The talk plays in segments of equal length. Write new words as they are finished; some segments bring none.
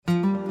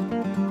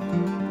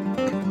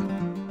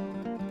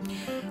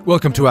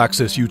Welcome to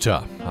Access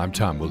Utah. I'm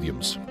Tom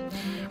Williams.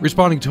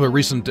 Responding to a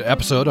recent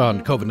episode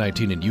on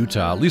COVID-19 in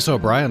Utah, Lisa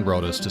O'Brien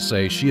wrote us to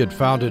say she had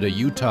founded a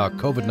Utah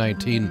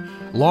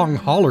COVID-19 long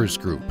haulers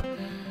group.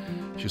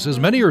 She says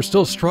many are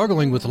still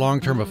struggling with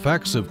long-term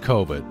effects of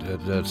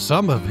COVID.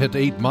 Some have hit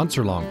 8 months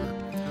or longer.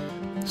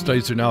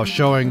 Studies are now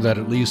showing that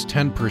at least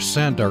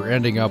 10% are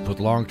ending up with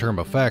long-term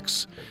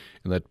effects,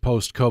 and that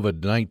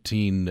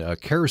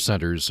post-COVID-19 care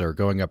centers are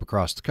going up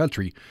across the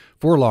country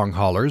for long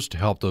haulers to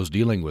help those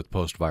dealing with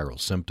post-viral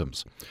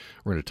symptoms.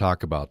 We're going to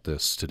talk about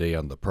this today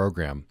on the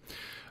program.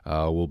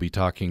 We'll be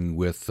talking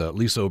with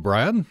Lisa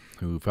O'Brien,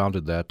 who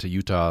founded that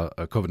Utah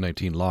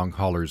COVID-19 long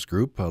haulers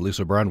group.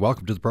 Lisa O'Brien,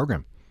 welcome to the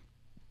program.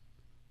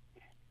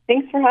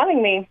 Thanks for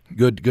having me.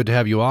 Good to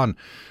have you on.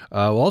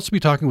 We'll also be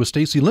talking with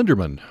Stacie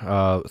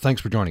Linderman. Thanks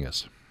for joining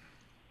us.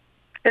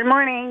 Good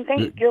morning.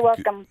 Thanks. You're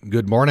welcome.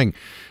 Good morning.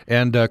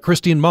 And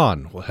Christine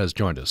Maughan has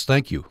joined us.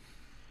 Thank you.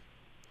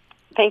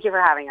 Thank you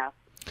for having us.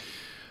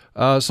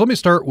 So let me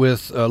start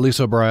with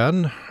Lisa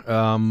O'Brien.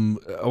 I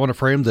want to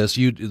frame this.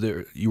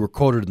 You were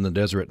quoted in the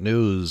Deseret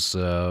News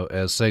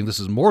as saying this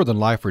is more than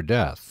life or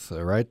death,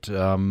 right?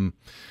 And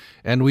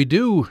we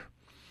do,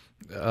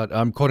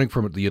 I'm quoting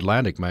from the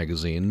Atlantic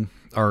magazine,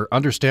 our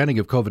understanding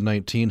of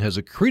COVID-19 has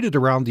accreted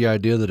around the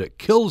idea that it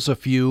kills a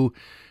few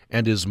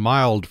and is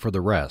mild for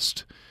the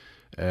rest.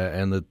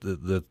 And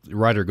the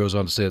writer goes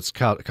on to say it's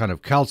kind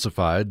of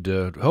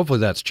calcified. Hopefully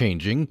that's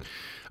changing.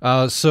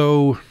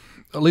 So,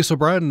 Lisa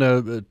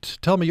O'Brien,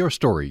 tell me your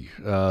story.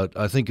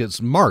 I think it's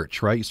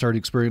March, right? You started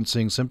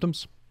experiencing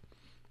symptoms?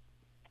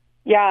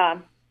 Yeah.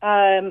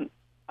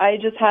 I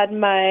just had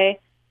my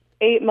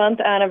 8-month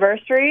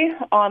anniversary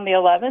on the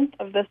 11th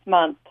of this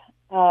month.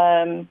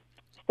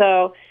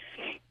 So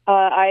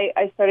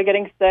I started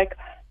getting sick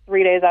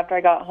 3 days after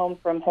I got home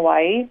from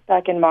Hawaii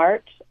back in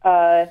March.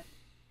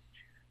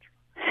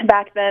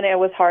 Back then, it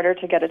was harder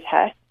to get a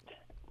test.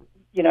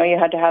 You know, you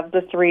had to have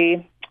the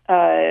 3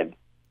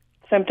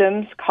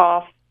 symptoms: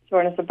 cough,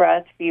 shortness of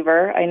breath,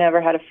 fever. I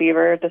never had a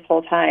fever this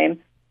whole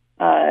time,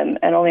 and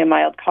only a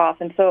mild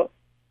cough. And so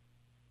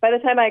by the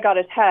time I got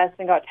a test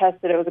and got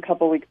tested, it was a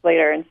couple weeks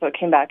later, and so it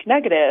came back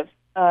negative,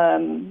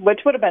 which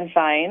would have been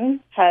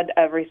fine had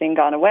everything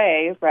gone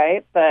away,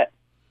 right? But,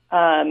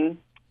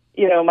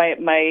 you know,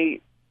 my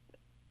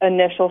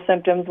initial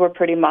symptoms were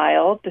pretty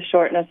mild. The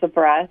shortness of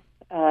breath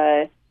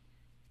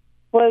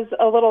was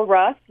a little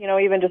rough. You know,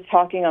 even just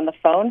talking on the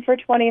phone for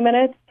 20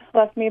 minutes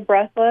left me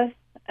breathless.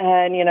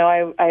 And, you know,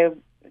 I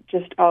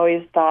just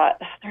always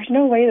thought, there's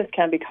no way this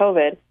can't be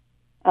COVID.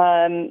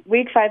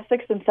 Week 5,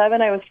 6, and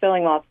 7, I was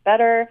feeling lots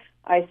better.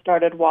 I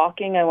started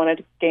walking. I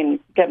wanted to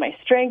get my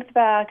strength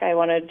back. I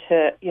wanted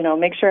to, you know,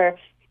 make sure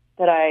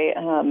that I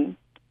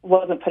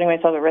wasn't putting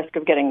myself at risk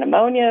of getting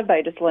pneumonia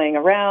by just laying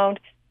around.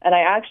 And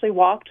I actually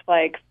walked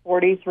like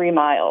 43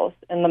 miles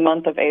in the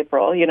month of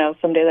April. You know,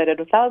 some days I did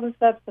 1,000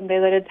 steps, some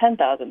days I did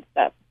 10,000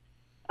 steps.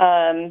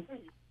 And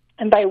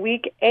by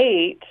week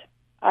 8,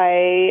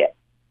 I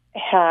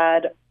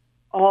had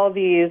all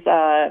these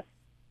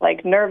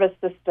like nervous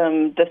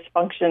system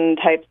dysfunction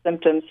type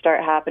symptoms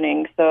start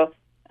happening. So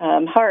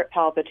heart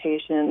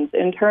palpitations,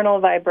 internal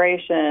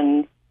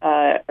vibrations,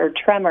 or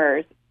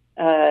tremors,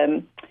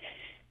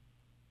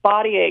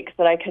 body aches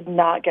that I could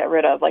not get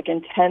rid of, like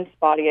intense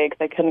body aches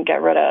I couldn't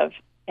get rid of.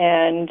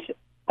 And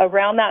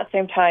around that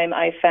same time,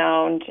 I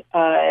found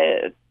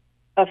a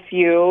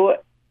few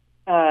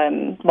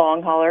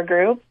long hauler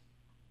groups.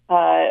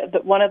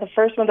 One of the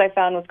first ones I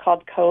found was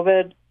called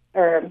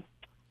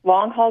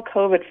Long Haul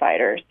COVID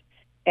Fighters,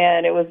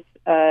 and it was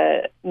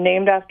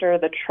named after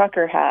the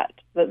trucker hat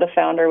that the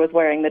founder was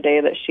wearing the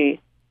day that she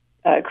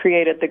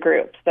created the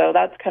group. So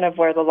that's kind of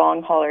where the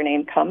long hauler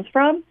name comes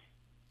from.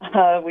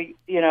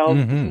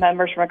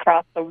 Members from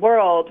across the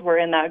world were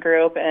in that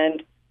group,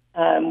 and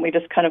we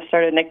just kind of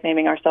started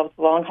nicknaming ourselves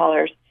the long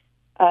haulers.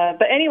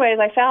 But anyways,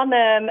 I found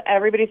them.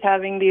 Everybody's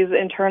having these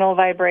internal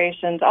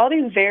vibrations, all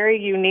these very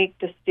unique,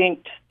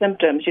 distinct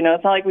symptoms. You know,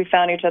 it's not like we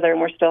found each other and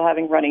we're still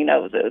having runny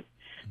noses.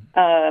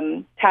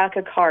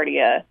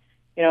 Tachycardia,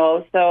 you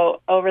know,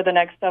 so over the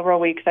next several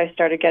weeks, I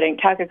started getting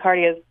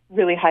tachycardia, is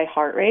really high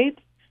heart rate,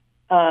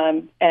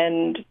 and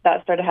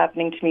that started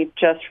happening to me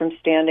just from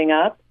standing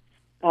up.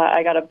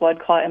 I got a blood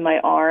clot in my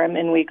arm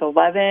in week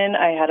 11.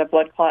 I had a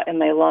blood clot in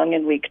my lung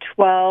in week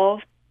 12.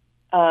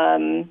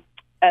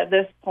 At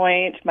this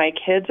point, my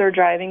kids are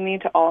driving me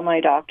to all my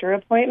doctor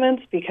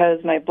appointments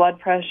because my blood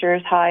pressure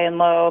is high and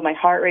low. My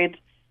heart rate's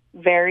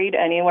varied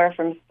anywhere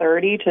from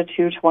 30 to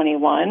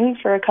 221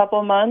 for a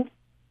couple months.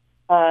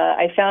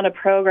 I found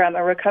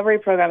a recovery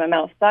program at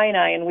Mount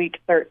Sinai in week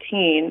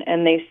 13,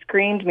 and they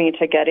screened me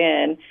to get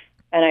in.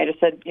 And I just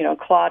said, you know,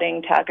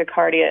 clotting,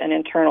 tachycardia, and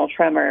internal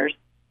tremors.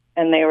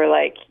 And they were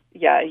like,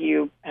 yeah,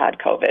 you had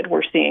COVID.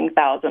 We're seeing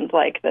thousands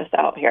like this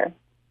out here.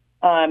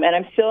 And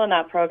I'm still in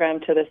that program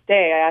to this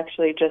day. I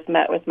actually just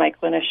met with my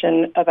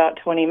clinician about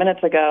 20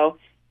 minutes ago.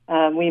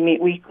 We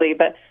meet weekly.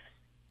 But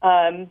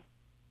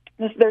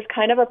there's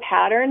kind of a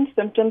pattern.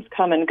 Symptoms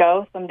come and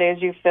go. Some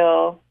days you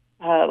feel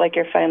like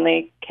you're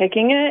finally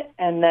kicking it,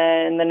 and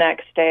then the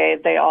next day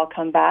they all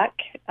come back.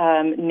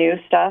 New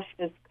stuff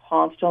is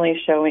constantly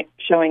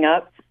showing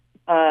up.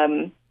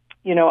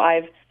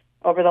 I've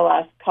over the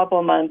last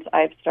couple months,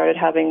 I've started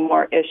having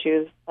more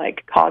issues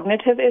like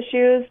cognitive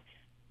issues,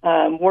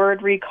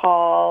 word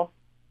recall,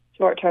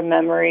 short-term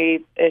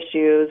memory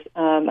issues.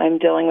 I'm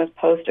dealing with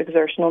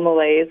post-exertional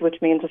malaise,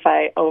 which means if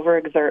I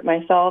overexert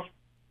myself,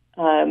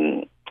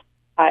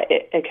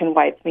 it can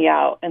wipe me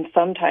out. And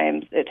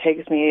sometimes it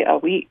takes me a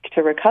week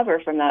to recover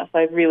from that. So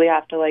I really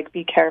have to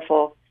be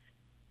careful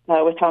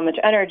with how much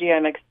energy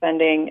I'm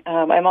expending.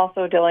 I'm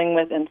also dealing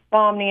with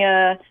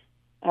insomnia.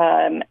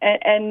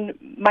 And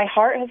my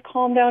heart has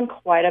calmed down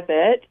quite a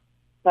bit,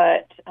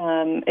 but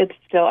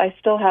I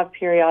still have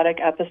periodic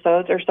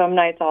episodes, or some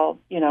nights I'll,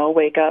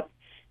 wake up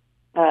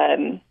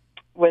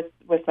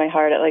with my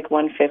heart at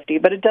 150,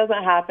 but it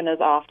doesn't happen as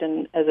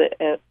often as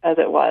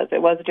it was.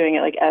 It was doing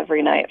it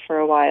every night for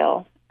a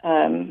while,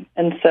 and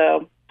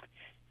so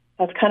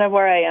that's kind of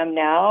where I am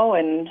now.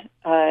 And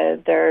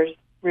there's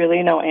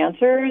really no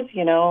answers.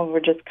 We're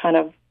just kind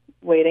of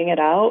waiting it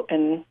out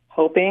and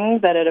hoping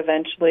that it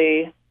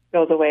eventually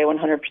goes away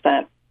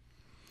 100%.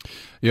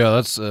 Yeah,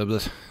 that's.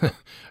 I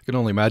can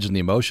only imagine the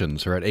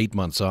emotions. Right, 8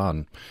 months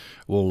on,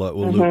 we'll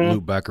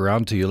loop back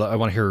around to you. I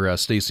want to hear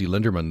Stacie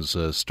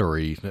Linderman's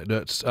story.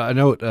 I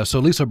know. So,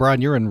 Lisa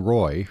O'Brien, you're in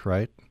Roy,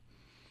 right?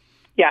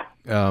 Yeah.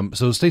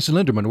 So, Stacie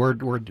Linderman, where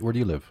do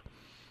you live?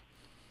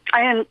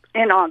 I am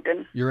in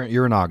Ogden. You're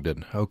in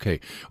Ogden.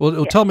 Okay. Well,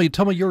 Yeah. tell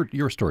me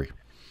your story.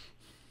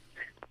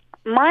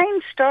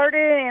 Mine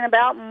started in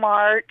about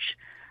March.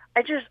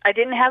 I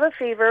didn't have a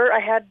fever. I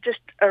had just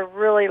a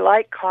really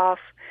light cough,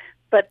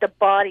 but the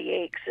body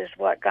aches is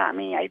what got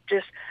me. I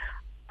just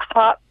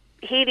hot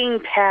heating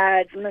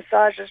pads,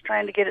 massages,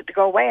 trying to get it to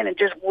go away, and it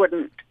just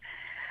wouldn't.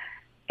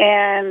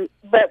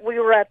 But we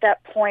were at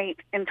that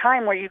point in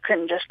time where you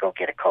couldn't just go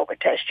get a COVID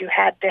test. You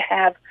had to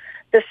have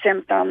the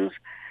symptoms.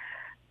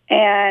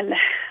 And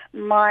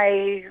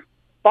my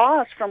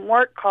boss from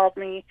work called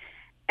me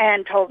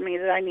and told me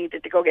that I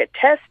needed to go get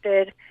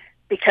tested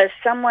because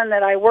someone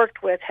that I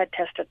worked with had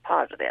tested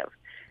positive.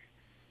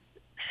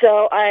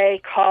 So I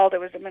called, it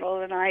was the middle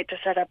of the night, to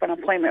set up an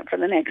appointment for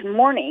the next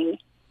morning.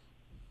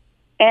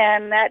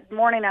 And that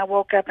morning I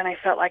woke up and I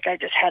felt like I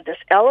just had this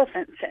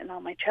elephant sitting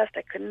on my chest.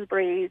 I couldn't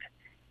breathe.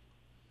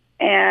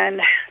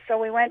 And so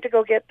we went to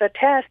go get the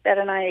test at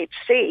an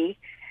IHC,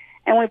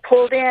 and we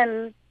pulled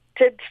in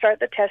to start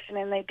the testing,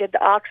 and they did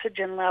the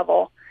oxygen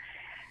level.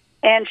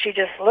 And she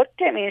just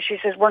looked at me and she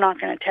says, "We're not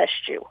going to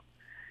test you."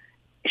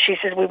 She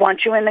says, "We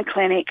want you in the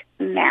clinic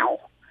now."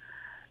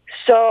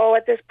 So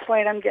at this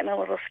point, I'm getting a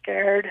little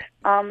scared.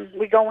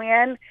 We go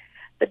in,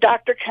 the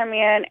doctor come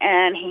in,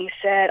 and he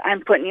said,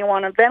 "I'm putting you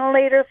on a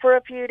ventilator for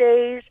a few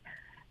days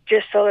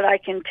just so that I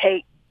can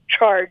take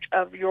charge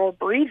of your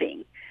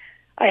breathing."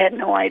 I had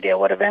no idea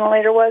what a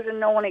ventilator was, and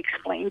no one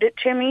explained it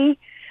to me.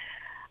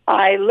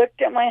 I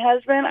looked at my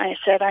husband. I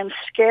said, "I'm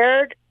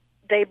scared."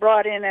 They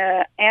brought in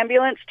an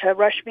ambulance to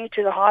rush me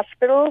to the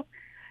hospital.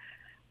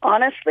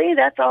 Honestly,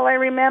 that's all I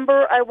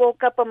remember. I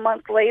woke up a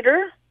month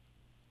later,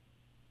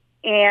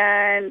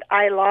 and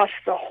I lost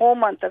the whole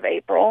month of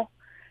April.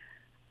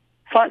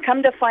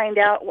 Come to find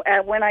out,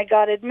 when I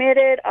got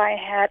admitted, I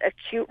had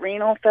acute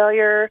renal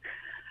failure,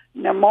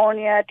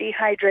 pneumonia,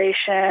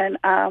 dehydration,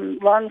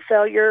 lung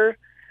failure.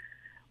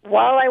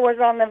 While I was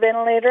on the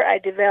ventilator, I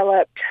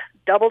developed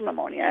double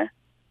pneumonia.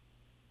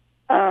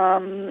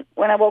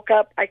 When I woke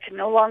up, I could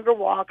no longer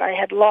walk. I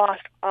had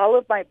lost all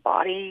of my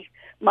body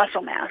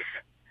muscle mass.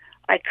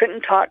 I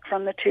couldn't talk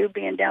from the tube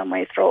being down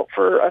my throat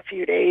for a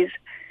few days.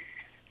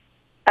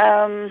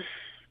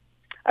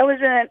 I was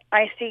in an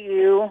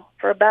ICU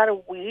for about a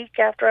week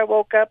after I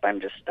woke up.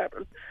 I'm just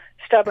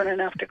stubborn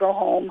enough to go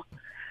home.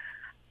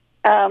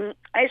 I'm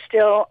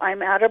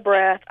out of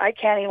breath. I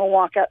can't even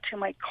walk out to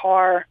my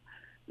car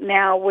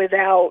now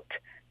without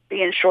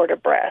being short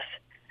of breath.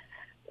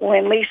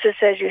 When Lisa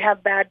says you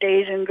have bad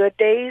days and good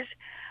days,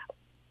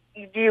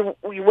 you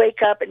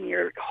wake up and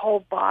your whole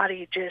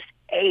body just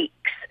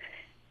aches.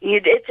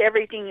 It's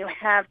everything you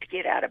have to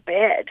get out of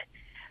bed.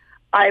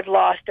 I've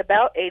lost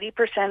about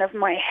 80% of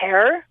my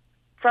hair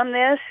from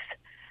this.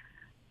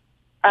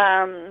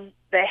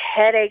 The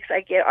headaches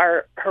I get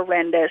are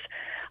horrendous.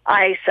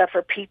 I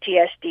suffer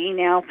PTSD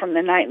now from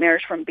the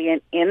nightmares from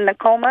being in the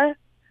coma.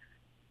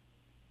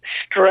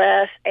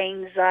 Stress,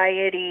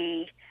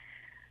 anxiety,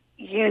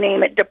 you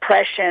name it,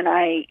 depression.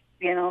 I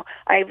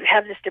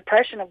have this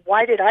depression of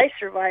why did I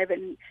survive?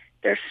 And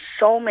there's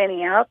so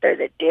many out there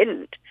that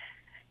didn't.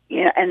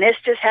 And this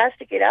just has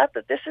to get out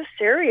that this is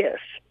serious.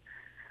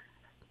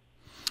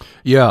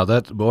 Yeah,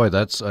 that's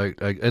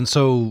and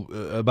so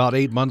about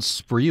 8 months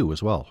for you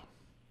as well.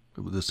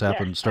 This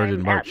happened, started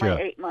in March. At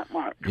my 8-month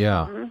mark.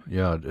 Yeah, Mm-hmm.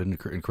 Yeah,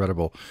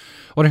 incredible.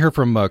 I want to hear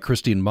from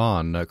Christine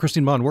Maughan.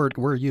 Christine Maughan,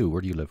 where are you?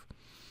 Where do you live?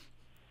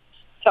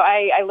 So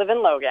I live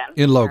in Logan.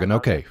 In Logan,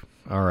 okay.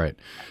 All right.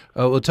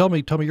 Well, tell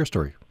me your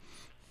story.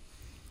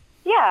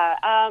 Yeah,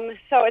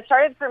 so it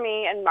started for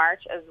me in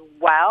March as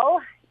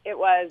well. It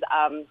was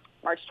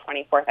March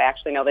 24th, I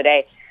actually know the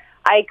day.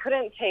 I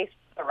couldn't taste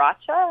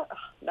sriracha,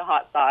 the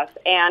hot sauce.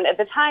 And at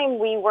the time,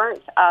 we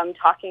weren't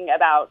talking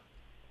about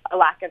a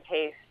lack of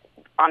taste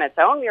on its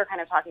own. We were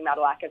kind of talking about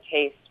a lack of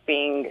taste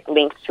being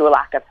linked to a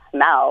lack of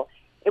smell.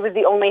 It was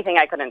the only thing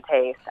I couldn't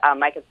taste.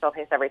 I could still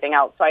taste everything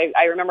else. So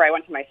I remember I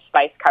went to my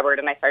spice cupboard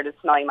and I started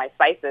smelling my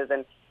spices,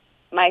 and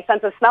my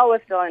sense of smell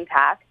was still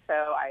intact. So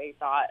I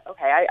thought,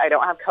 okay, I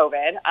don't have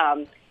COVID.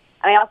 And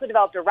I also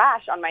developed a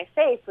rash on my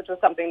face, which was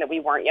something that we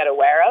weren't yet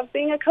aware of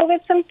being a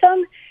COVID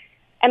symptom.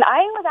 And I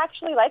was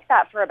actually like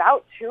that for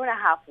about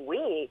 2.5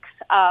 weeks.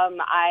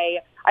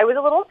 I was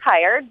a little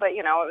tired, but,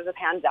 it was a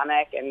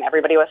pandemic and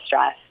everybody was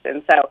stressed.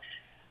 And so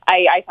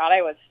I thought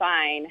I was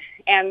fine.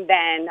 And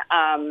then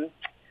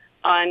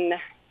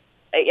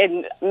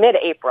in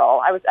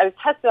mid-April, I was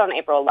tested on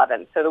April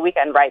 11th, so the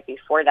weekend right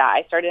before that,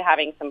 I started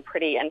having some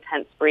pretty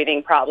intense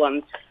breathing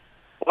problems.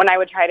 When I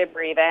would try to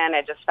breathe in,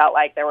 it just felt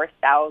like there were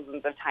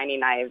thousands of tiny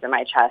knives in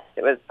my chest.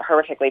 It was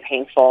horrifically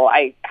painful.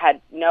 I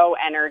had no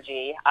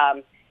energy.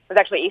 It was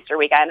actually Easter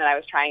weekend, and I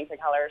was trying to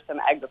color some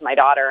eggs with my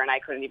daughter, and I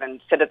couldn't even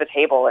sit at the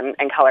table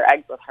and color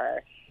eggs with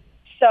her.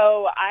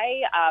 So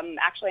I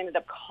actually ended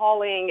up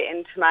calling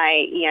into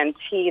my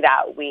ENT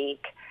that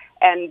week,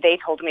 and they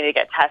told me to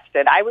get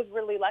tested. I was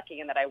really lucky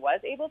in that I was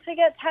able to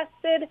get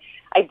tested.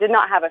 I did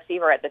not have a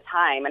fever at the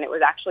time, and it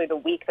was actually the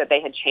week that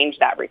they had changed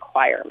that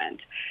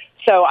requirement.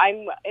 So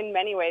in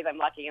many ways, I'm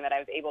lucky in that I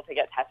was able to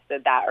get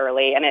tested that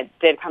early, and it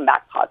did come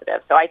back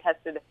positive. So I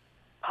tested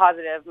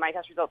positive. My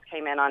test results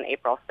came in on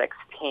April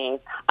 16th.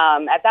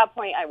 At that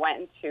point, I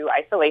went into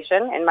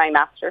isolation in my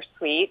master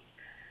suite.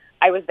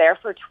 I was there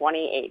for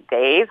 28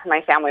 days.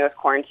 My family was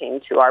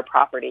quarantined to our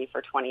property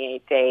for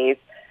 28 days.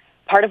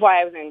 Part of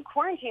why I was in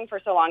quarantine for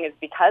so long is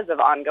because of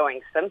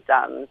ongoing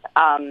symptoms.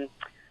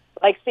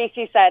 Like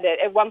Stacie said,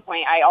 at one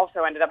point, I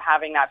also ended up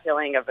having that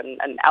feeling of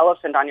an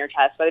elephant on your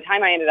chest. By the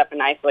time I ended up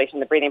in isolation,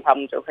 the breathing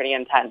problems were pretty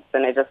intense,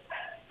 and it just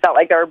felt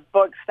like there were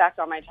books stacked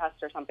on my chest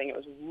or something. It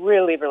was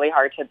really, really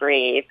hard to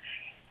breathe.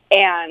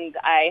 And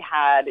I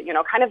had,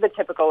 kind of the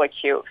typical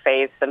acute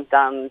phase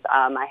symptoms.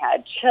 I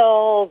had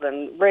chills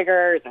and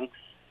rigors and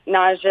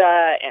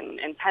nausea and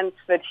intense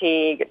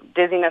fatigue,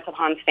 dizziness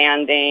upon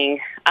standing.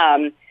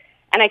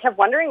 And I kept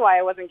wondering why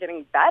I wasn't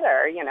getting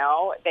better.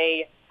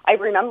 I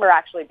remember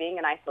actually being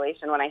in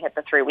isolation when I hit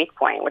the 3-week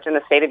point, which in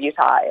the state of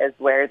Utah is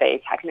where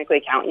they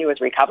technically count you as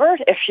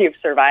recovered if you've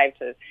survived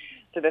to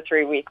the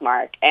 3-week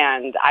mark.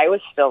 And I was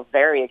still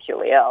very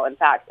acutely ill. In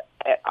fact,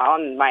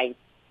 on my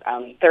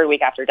 3rd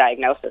week after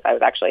diagnosis, I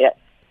was actually at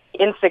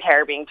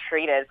Instacare being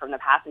treated from the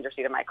passenger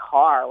seat of my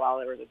car while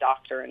there was a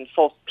doctor in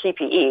full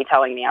PPE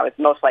telling me I was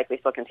most likely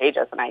still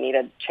contagious and I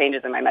needed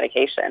changes in my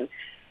medication.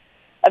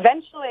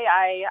 Eventually,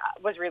 I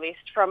was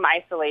released from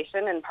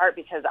isolation in part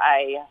because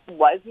I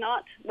was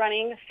not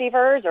running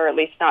fevers, or at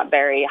least not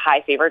very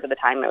high fevers. At the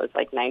time, it was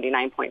like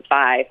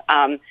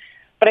 99.5.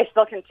 But I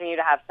still continue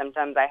to have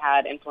symptoms. I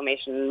had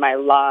inflammation in my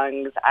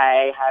lungs.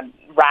 I had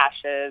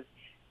rashes,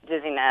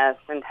 dizziness,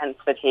 intense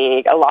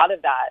fatigue. A lot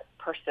of that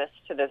persists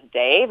to this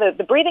day.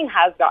 The breathing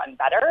has gotten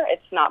better.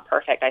 It's not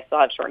perfect. I still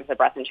have shortness of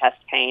breath and chest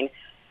pain.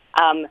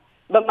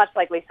 But much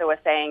like Lisa was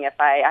saying, if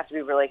I have to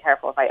be really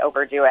careful, if I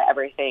overdo it,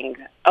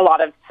 a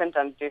lot of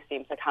symptoms do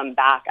seem to come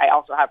back. I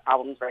also have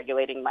problems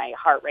regulating my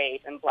heart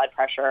rate and blood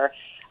pressure.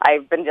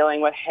 I've been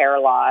dealing with hair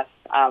loss.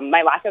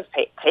 My lack of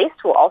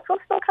taste will also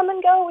still come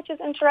and go, which is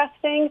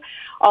interesting.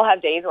 I'll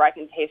have days where I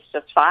can taste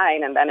just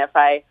fine, and then if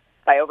I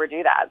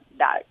overdo that,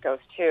 that goes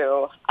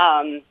too.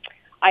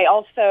 I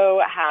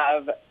also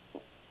have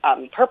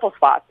purple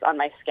spots on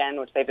my skin,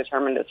 which they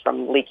determined is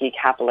from leaky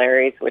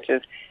capillaries, which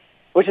is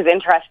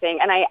interesting.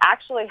 And I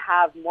actually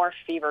have more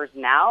fevers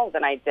now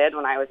than I did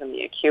when I was in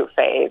the acute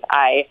phase.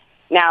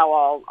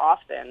 I'll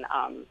often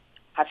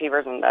have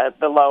fevers in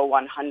the low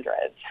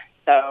 100s.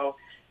 So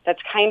that's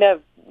kind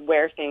of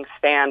where things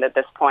stand at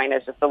this point.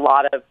 Is just a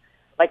lot of,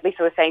 like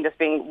Lisa was saying, just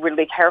being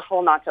really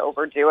careful not to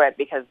overdo it,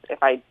 because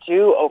if I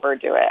do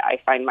overdo it,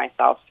 I find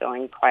myself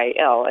feeling quite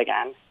ill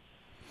again.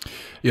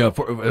 Yeah,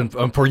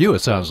 for you, it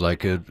sounds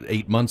like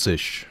 8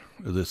 months-ish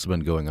this has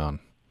been going on.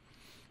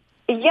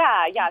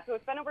 Yeah. So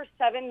it's been over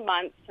 7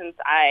 months since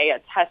I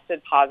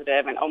tested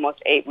positive, and almost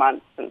 8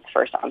 months since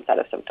first onset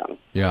of symptoms.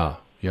 Yeah,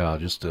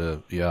 just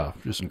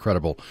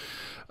incredible.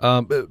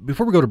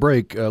 Before we go to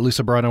break,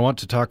 Lisa, Brian, I want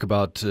to talk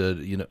about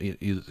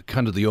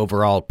kind of the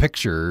overall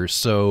picture.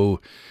 So,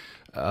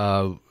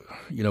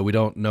 we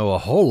don't know a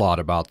whole lot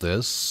about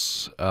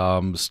this.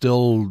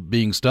 Still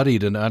being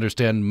studied, and I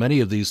understand many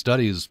of these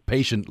studies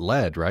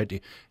patient-led, right? You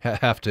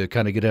have to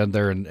kind of get in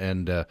there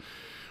and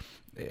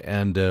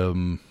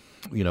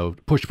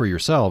push for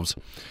yourselves.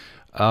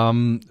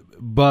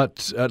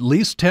 But at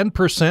least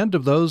 10%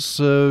 of those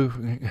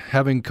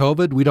having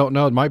COVID, we don't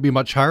know, it might be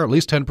much higher, at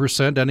least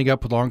 10% ending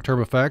up with long-term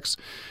effects.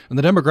 And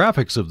the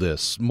demographics of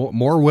this,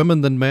 more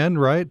women than men,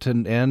 right?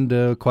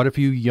 And quite a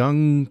few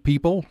young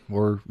people,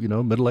 or,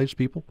 middle-aged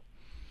people.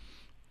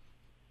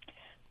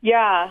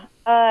 Yeah.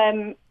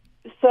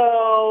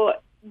 So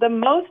the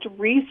most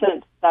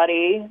recent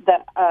study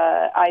that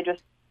I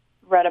just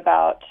read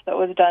about, that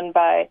was done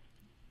by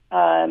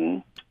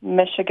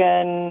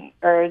Michigan,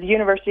 or the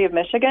University of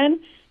Michigan,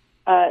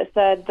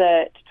 said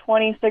that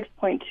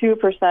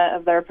 26.2%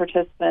 of their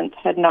participants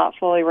had not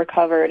fully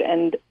recovered,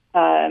 and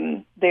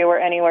they were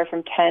anywhere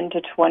from 10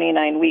 to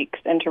 29 weeks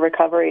into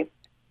recovery.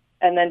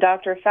 And then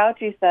Dr.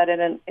 Fauci said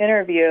in an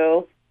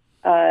interview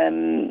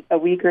a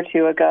week or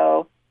two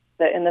ago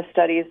that in the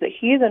studies that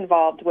he's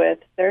involved with,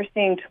 they're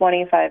seeing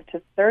 25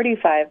 to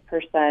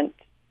 35%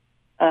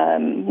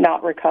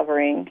 not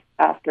recovering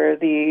after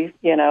the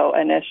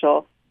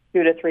initial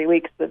 2 to 3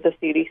 weeks that the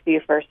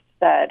CDC first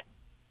said.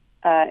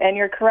 And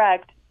you're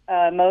correct.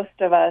 Most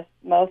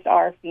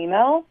are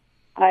female.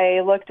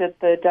 I looked at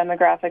the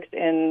demographics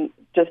in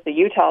just the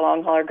Utah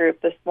long hauler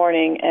group this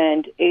morning,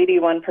 and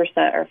 81%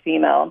 are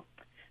female.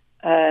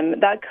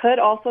 That could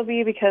also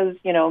be because,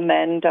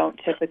 men don't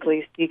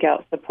typically seek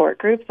out support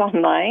groups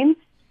online.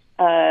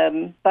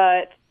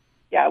 But,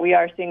 yeah, we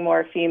are seeing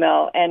more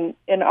female. And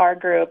in our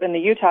group, in the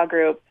Utah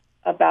group,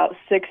 about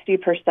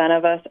 60%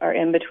 of us are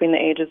in between the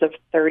ages of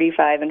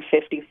 35 and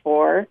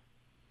 54.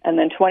 And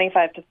then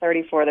 25 to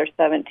 34, there's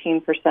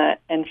 17%,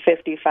 and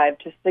 55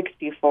 to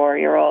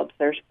 64-year-olds,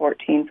 there's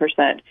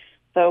 14%.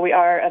 So we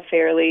are a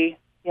fairly,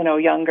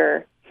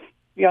 younger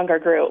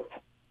group.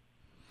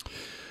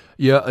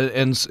 Yeah,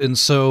 and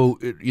so,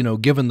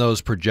 given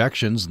those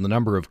projections and the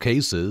number of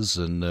cases,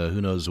 and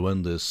who knows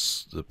when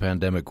the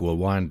pandemic will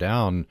wind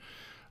down,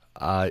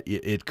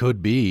 it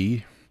could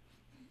be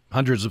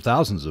hundreds of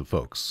thousands of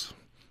folks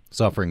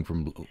suffering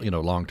from,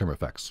 long-term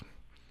effects.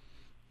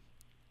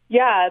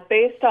 Yeah,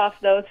 based off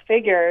those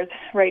figures,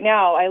 right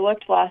now, I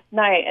looked last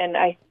night, and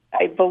I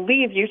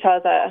believe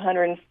Utah's at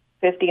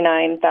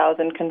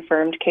 159,000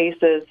 confirmed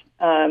cases.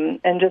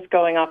 And just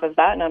going off of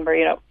that number,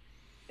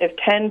 if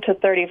 10 to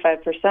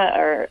 35%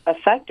 are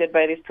affected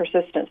by these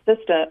persistent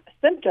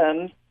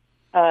symptoms,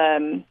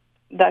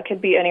 that could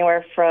be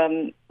anywhere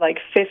from like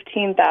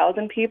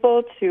 15,000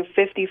 people to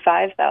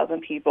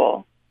 55,000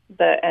 people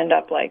that end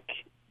up like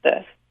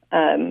this.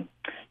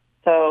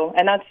 So,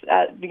 and that's,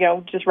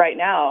 just right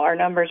now, our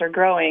numbers are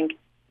growing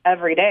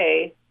every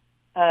day.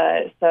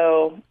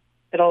 So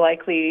it'll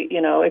likely,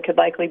 it could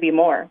likely be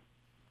more.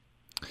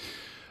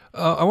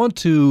 I want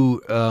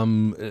to,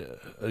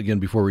 again,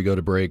 before we go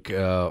to break,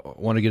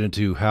 want to get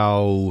into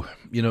how,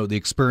 the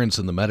experience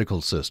in the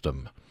medical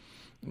system.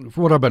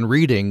 For what I've been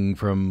reading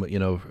from,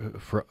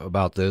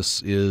 about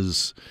this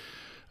is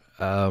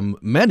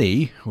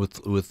many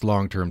with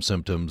long-term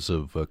symptoms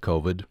of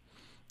COVID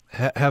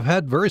have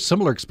had very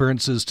similar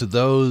experiences to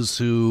those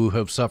who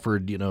have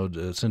suffered,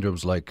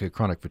 syndromes like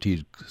chronic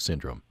fatigue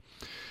syndrome.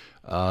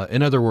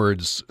 In other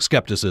words,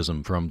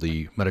 skepticism from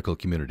the medical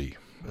community,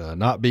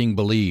 not being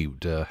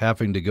believed,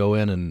 having to go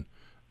in and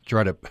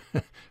try to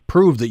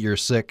prove that you're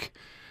sick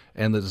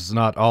and that it's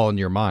not all in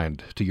your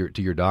mind to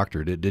your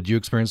doctor. Did you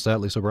experience that,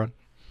 Lisa Brown?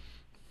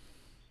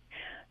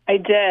 I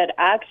did.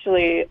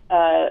 Actually,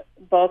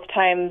 both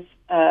times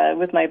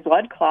with my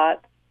blood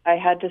clot, I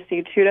had to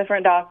see two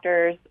different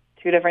doctors,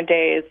 2 different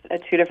days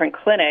at 2 different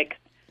clinics.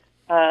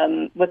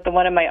 With the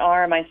one in my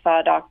arm, I saw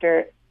a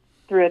doctor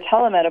through a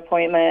telemed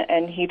appointment,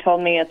 and he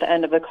told me at the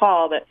end of the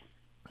call that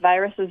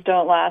viruses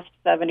don't last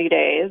 70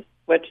 days,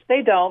 which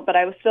they don't, but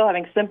I was still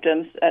having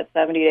symptoms at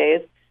 70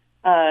 days.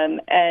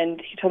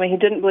 And he told me he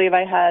didn't believe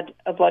I had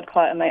a blood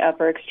clot in my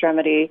upper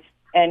extremity,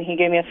 and he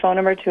gave me a phone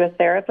number to a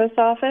therapist's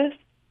office,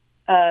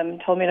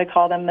 told me to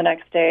call them the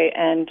next day,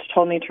 and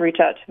told me to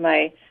reach out to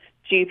my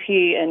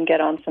GP and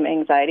get on some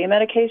anxiety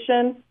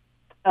medication.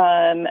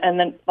 And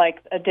then, like,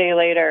 a day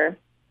later,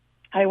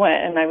 I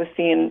went and I was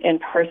seen in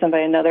person by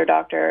another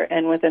doctor,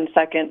 and within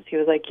seconds, he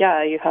was like,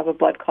 yeah, you have a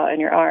blood clot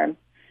in your arm.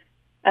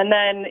 And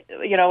then,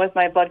 with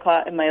my blood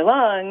clot in my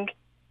lung,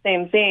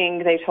 same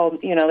thing. They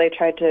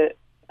tried to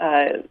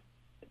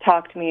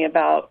talk to me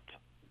about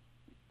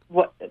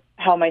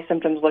how my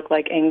symptoms look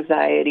like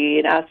anxiety,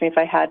 and asked me if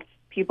I had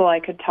people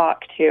I could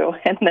talk to.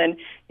 And then,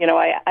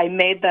 I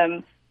made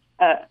them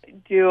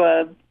do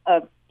a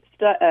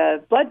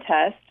blood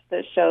test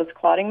that shows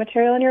clotting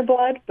material in your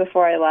blood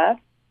before I left.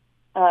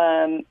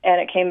 And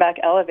it came back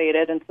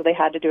elevated, and so they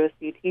had to do a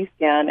CT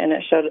scan, and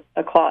it showed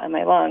a clot in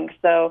my lung.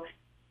 So,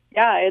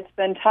 yeah, it's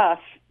been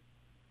tough.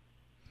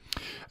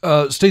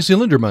 Stacie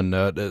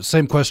Linderman,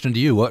 same question to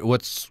you.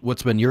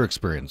 What's been your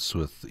experience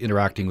with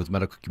interacting with the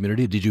medical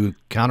community? Did you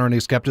encounter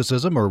any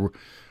skepticism, or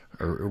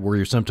were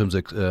your symptoms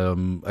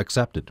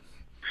accepted?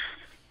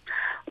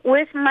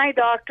 With my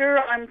doctor,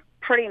 I'm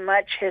pretty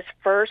much his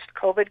first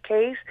COVID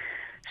case.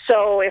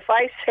 So if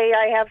I say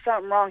I have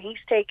something wrong, he's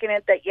taking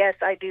it that, yes,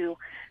 I do,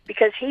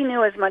 because he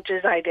knew as much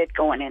as I did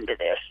going into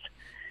this.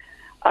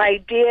 I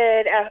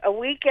did, a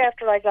week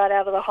after I got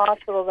out of the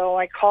hospital, though,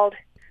 I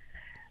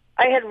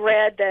had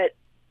read that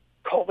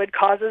COVID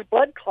causes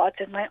blood clots,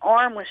 and my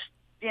arm was,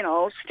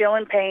 still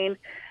in pain.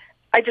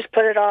 I just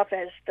put it off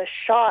as the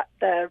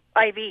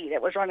IV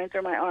that was running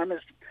through my arm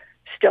is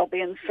still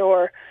being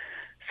sore.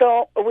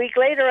 So a week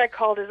later, I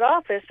called his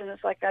office, and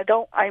it's like, I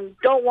don't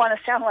want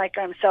to sound like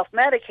I'm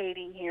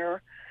self-medicating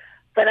here,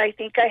 but I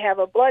think I have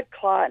a blood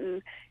clot.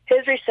 And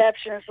his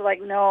receptionist was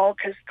like, no,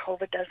 because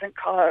COVID doesn't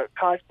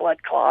cause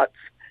blood clots.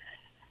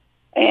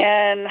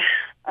 And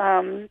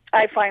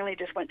I finally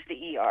just went to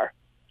the ER.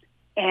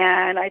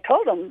 And I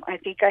told him, I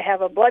think I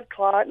have a blood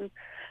clot. And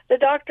the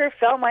doctor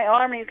felt my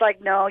arm, and he's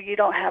like, no, you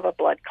don't have a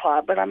blood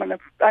clot, but I'm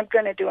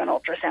gonna do an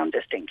ultrasound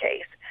just in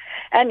case.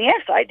 And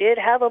yes, I did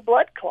have a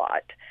blood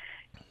clot.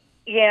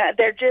 Yeah,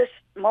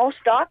 most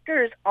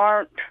doctors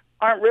aren't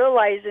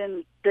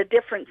realizing the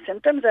different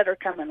symptoms that are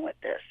coming with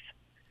this.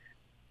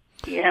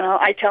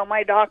 I tell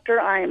my doctor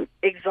I'm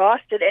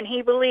exhausted, and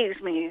he believes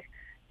me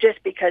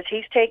just because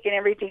he's taken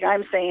everything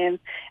I'm saying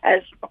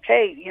as,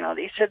 okay,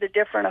 these are the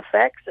different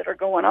effects that are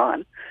going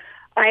on.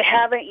 I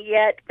haven't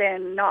yet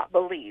been not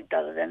believed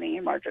other than the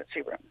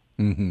emergency room.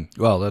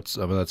 Mm-hmm. Well,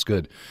 that's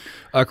good.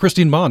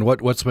 Christine Maughan,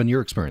 what's been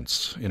your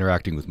experience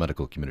interacting with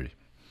medical community?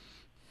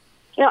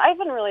 I've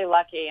been really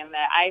lucky in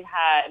that I've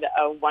had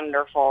a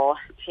wonderful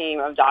team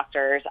of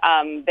doctors.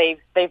 They've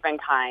been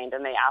kind,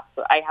 and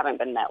I haven't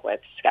been met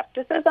with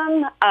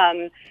skepticism.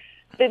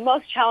 The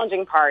most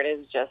challenging part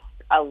is just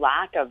a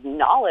lack of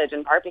knowledge,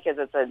 in part because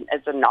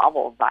it's a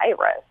novel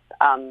virus.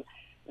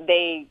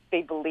 They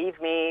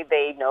believe me.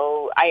 They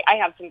know I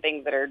have some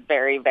things that are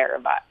very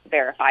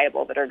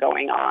verifiable that are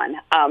going on,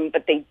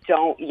 but they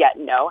don't yet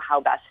know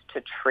how best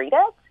to treat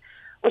it,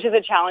 which is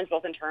a challenge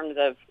both in terms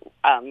of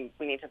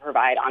we need to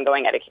provide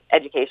ongoing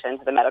education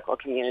to the medical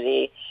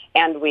community,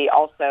 and we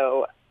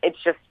also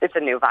it's a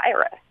new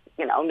virus.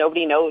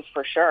 Nobody knows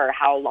for sure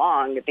how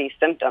long these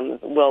symptoms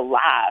will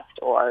last,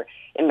 or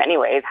in many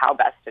ways how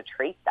best to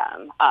treat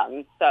them.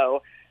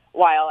 So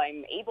while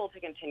I'm able to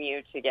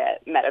continue to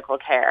get medical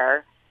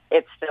care,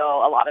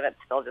 a lot of it's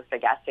still just a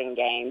guessing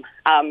game.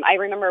 I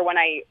remember when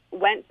I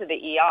went to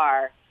the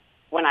ER,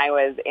 when I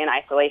was in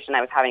isolation,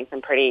 I was having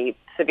some pretty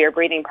severe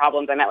breathing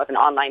problems. I met with an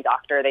online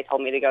doctor. They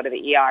told me to go to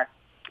the ER.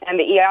 And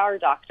the ER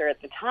doctor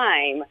at the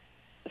time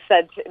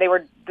said they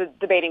were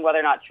debating whether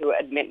or not to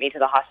admit me to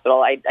the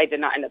hospital. I did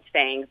not end up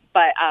staying.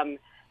 But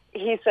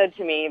he said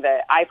to me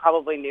that I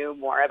probably knew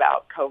more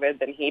about COVID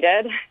than he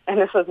did. And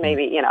this was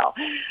maybe,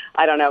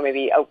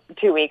 maybe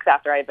 2 weeks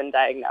after I'd been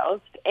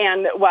diagnosed.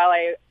 And while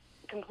I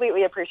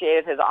completely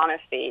appreciated his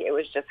honesty, it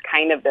was just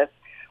kind of this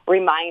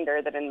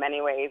reminder that in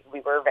many ways we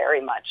were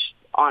very much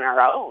on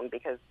our own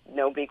because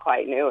nobody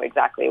quite knew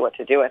exactly what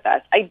to do with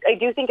us. I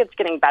do think it's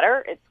getting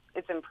better.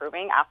 It's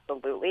improving,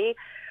 absolutely.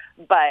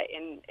 But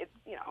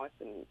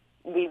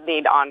we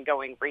need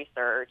ongoing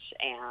research,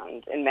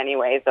 and in many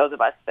ways, those of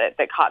us that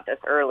caught this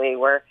early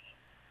were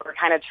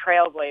kind of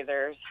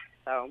trailblazers.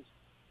 So.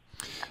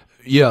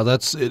 Yeah,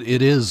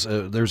 it is.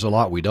 There's a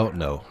lot we don't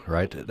know,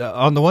 right?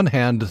 On the one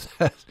hand,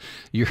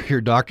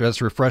 your doctor,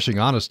 that's refreshing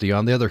honesty.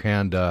 On the other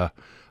hand, I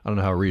don't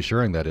know how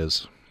reassuring that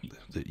is,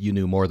 that you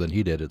knew more than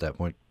he did at that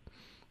point.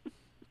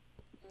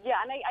 Yeah,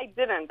 and I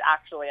didn't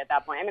actually at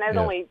that point. I mean, I was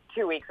only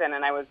 2 weeks in,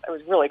 and I was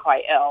really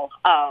quite ill.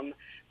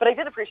 But I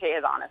did appreciate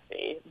his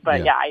honesty.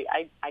 But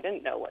I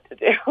didn't know what to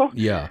do.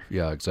 Yeah,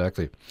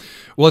 exactly.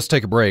 Well, let's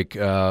take a break.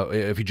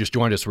 If you just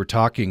joined us, we're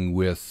talking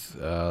with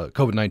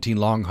COVID-19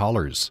 long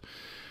haulers.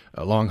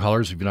 Long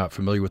haulers, if you're not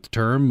familiar with the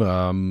term,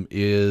 are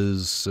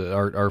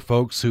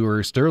folks who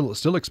are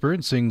still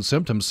experiencing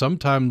symptoms,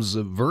 sometimes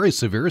very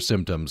severe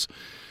symptoms,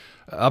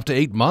 up to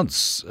 8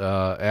 months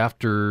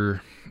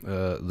after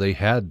they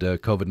had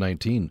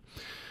COVID-19.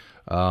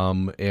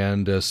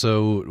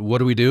 So what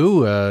do we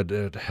do?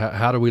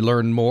 How do we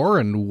learn more?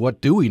 And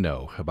what do we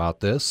know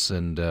about this?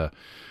 And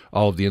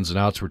all of the ins and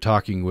outs. We're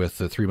talking with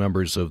the three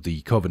members of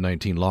the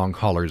COVID-19 Long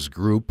Haulers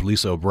group,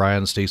 Lisa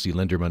O'Brien, Stacie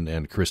Linderman,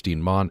 and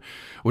Christine Maughan.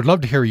 Would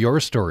love to hear your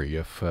story.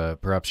 If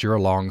perhaps you're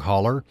a long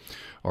hauler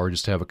or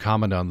just have a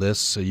comment on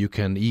this, you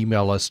can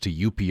email us to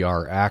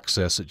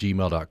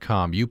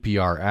upraccess@gmail.com,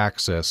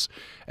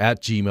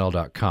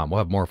 upraccess@gmail.com. We'll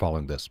have more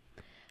following this.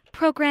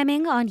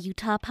 Programming on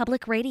Utah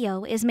Public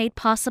Radio is made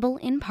possible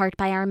in part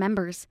by our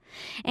members,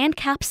 and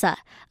CAPSA,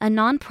 a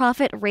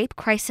nonprofit rape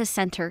crisis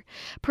center,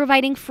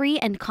 providing free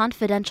and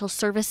confidential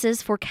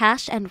services for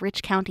Cache and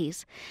Rich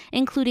counties,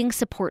 including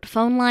support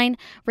phone line,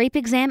 rape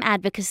exam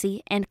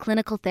advocacy, and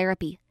clinical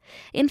therapy.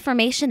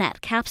 Information at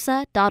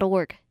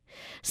capsa.org.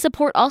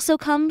 Support also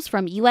comes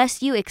from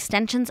USU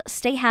Extension's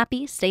Stay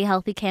Happy, Stay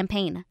Healthy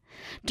campaign.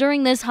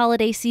 During this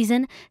holiday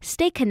season,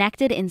 stay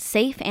connected in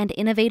safe and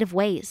innovative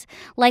ways,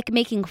 like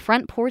making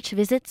front porch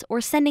visits or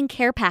sending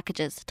care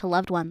packages to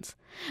loved ones.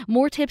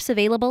 More tips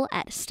available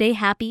at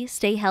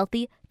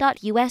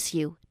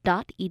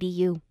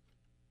stayhappystayhealthy.usu.edu.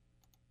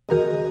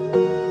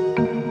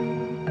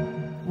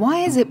 Why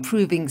is it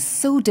proving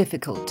so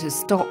difficult to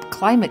stop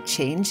climate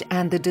change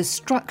and the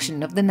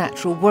destruction of the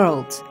natural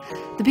world?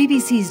 The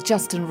BBC's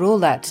Justin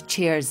Rowlatt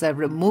chairs a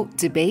remote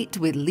debate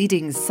with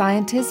leading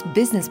scientists,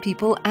 business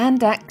people and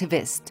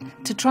activists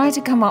to try to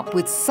come up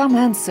with some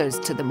answers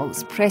to the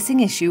most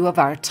pressing issue of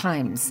our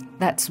times.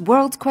 That's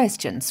World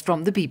Questions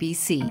from the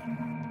BBC.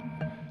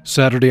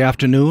 Saturday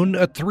afternoon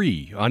at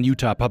 3 on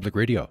Utah Public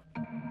Radio.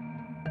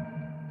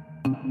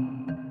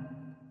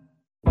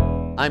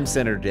 I'm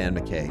Senator Dan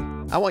McKay.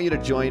 I want you to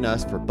join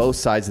us for Both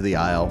Sides of the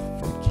Aisle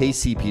from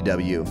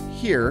KCPW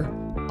here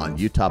on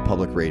Utah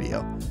Public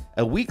Radio,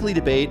 a weekly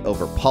debate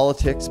over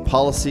politics,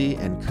 policy,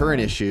 and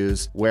current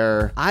issues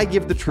where I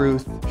give the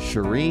truth,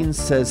 Shireen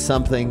says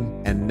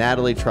something, and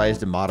Natalie tries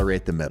to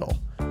moderate the middle.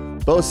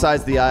 Both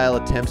sides of the aisle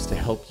attempts to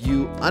help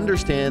you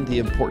understand the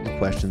important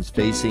questions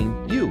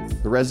facing you,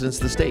 the residents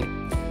of the state.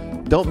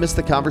 Don't miss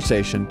the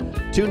conversation.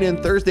 Tune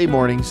in Thursday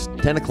mornings,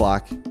 10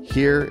 o'clock,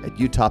 here at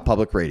Utah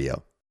Public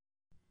Radio.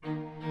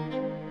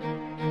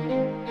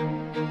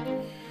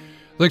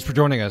 Thanks for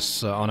joining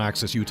us on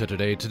Access Utah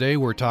today. Today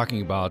we're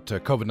talking about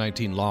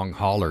COVID-19 long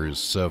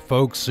haulers,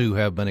 folks who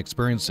have been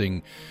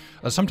experiencing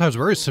sometimes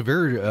very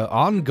severe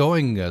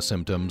ongoing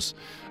symptoms,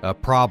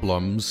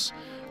 problems,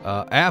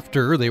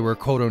 after they were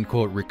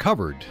quote-unquote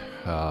recovered,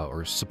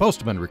 or supposed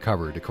to have been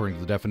recovered, according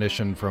to the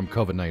definition from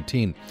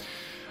COVID-19.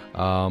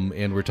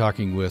 And we're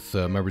talking with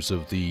members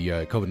of the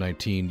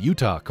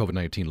Utah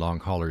COVID-19 Long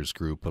Haulers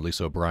Group,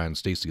 Lisa O'Brien,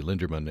 Stacie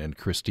Linderman, and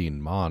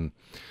Christine Maughan.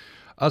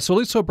 So,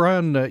 Lisa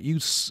O'Brien,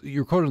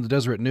 you're quoted in the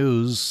Deseret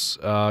News.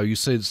 You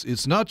say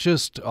it's not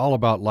just all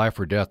about life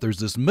or death. There's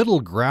this middle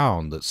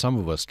ground that some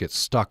of us get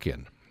stuck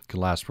in. It can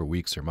last for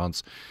weeks or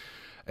months.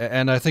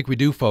 And I think we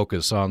do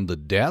focus on the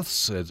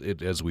deaths,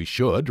 as we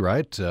should,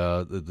 right?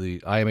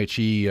 The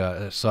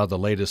IMHE saw the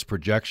latest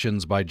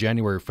projections. By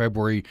January,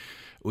 February,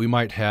 we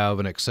might have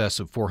in excess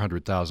of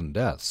 400,000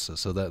 deaths.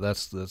 So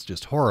that's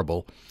just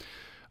horrible.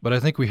 But I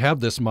think we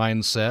have this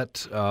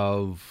mindset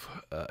of,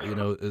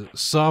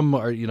 some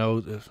are,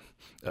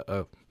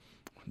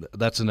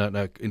 that's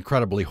an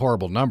incredibly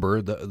horrible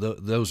number.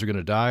 Those are going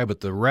to die,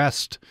 but the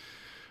rest,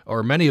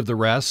 or many of the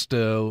rest,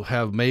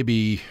 have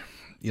maybe,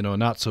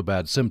 not so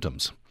bad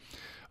symptoms.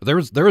 There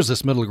is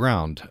this middle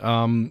ground.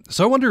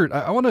 So I wondered,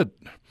 I want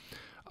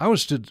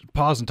to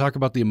pause and talk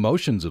about the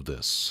emotions of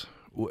this.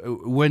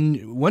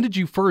 When did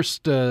you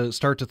first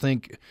start to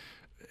think,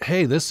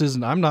 hey,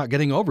 I'm not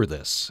getting over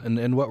this?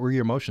 And what were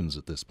your emotions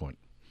at this point?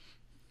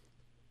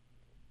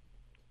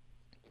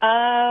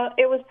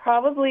 It was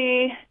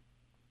probably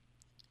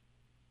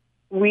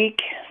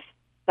week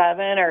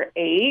 7 or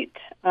 8.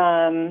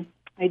 I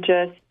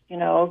just,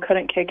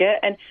 couldn't kick it.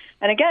 And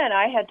again,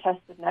 I had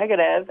tested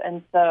negative.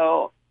 And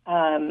so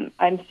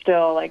I'm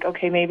still like,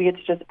 okay, maybe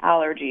it's just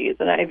allergies.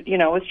 And I,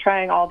 was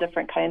trying all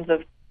different kinds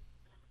of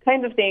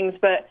things.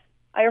 But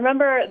I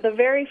remember the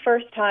very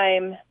first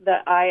time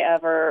that I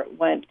ever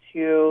went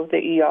to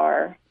the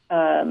ER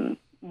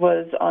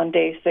was on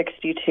day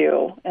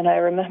 62. And I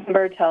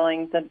remember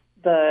telling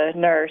the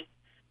nurse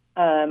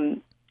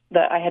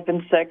that I had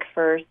been sick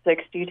for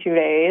 62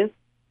 days,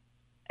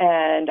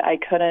 and I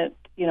couldn't,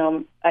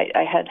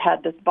 I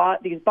had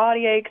these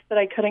body aches that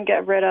I couldn't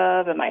get rid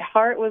of, and my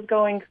heart was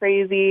going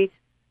crazy.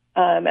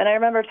 And I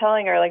remember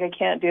telling her, I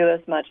can't do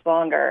this much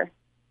longer.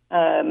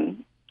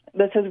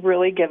 This has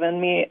really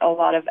given me a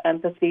lot of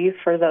empathy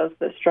for those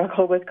that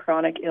struggle with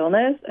chronic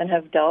illness and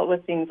have dealt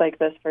with things like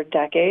this for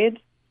decades.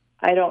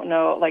 I don't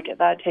know,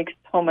 that takes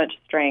so much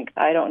strength.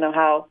 I don't know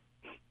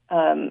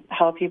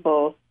how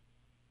people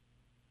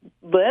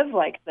live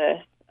like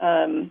this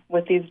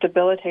with these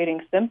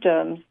debilitating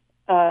symptoms.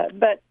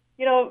 But,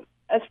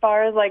 as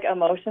far as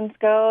emotions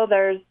go,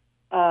 there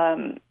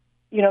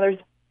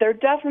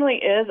definitely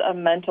is a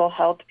mental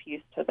health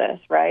piece to this,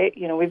 right?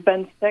 We've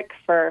been sick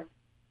for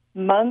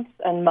months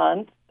and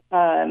months,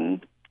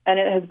 and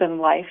it has been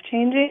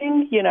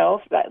life-changing.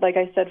 Like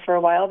I said, for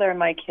a while there,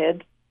 my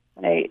kids,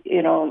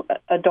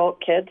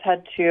 adult kids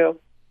had to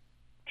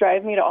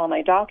drive me to all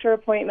my doctor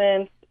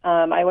appointments.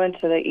 I went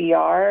to the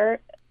ER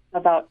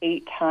about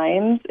 8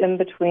 times in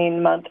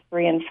between month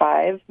 3 and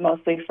 5,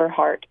 mostly for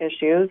heart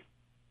issues.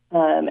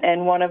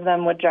 And one of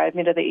them would drive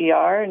me to the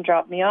ER and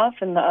drop me off,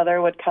 and the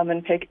other would come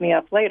and pick me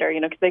up later,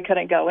 because they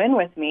couldn't go in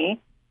with me.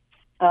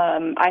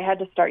 I had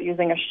to start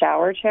using a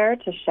shower chair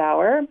to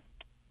shower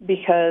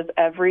because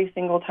every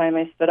single time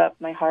I stood up,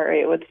 my heart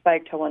rate would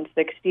spike to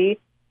 160.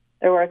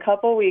 There were a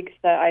couple weeks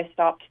that I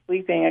stopped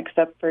sleeping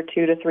except for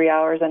 2 to 3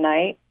 hours a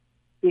night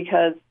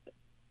because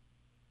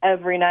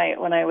every night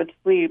when I would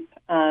sleep,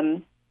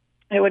 I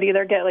would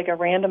either get a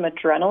random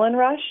adrenaline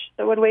rush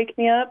that would wake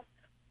me up,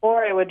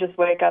 or I would just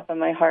wake up and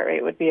my heart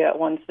rate would be at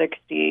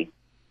 160.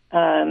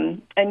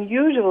 And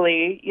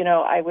usually,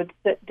 I would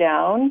sit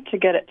down to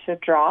get it to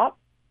drop,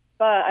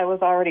 but I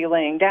was already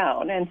laying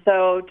down. And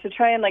so to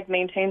try and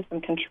maintain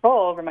some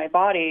control over my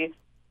body,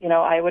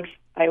 I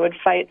would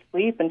fight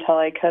sleep until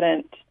I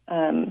couldn't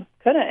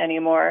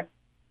anymore.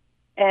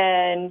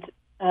 And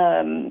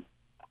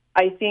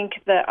I think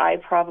that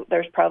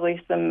there's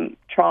probably some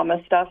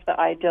trauma stuff that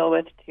I deal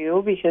with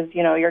too, because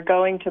you're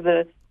going to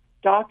the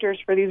doctors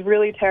for these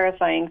really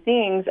terrifying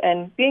things,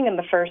 and being in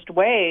the first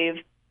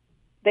wave,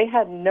 they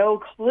had no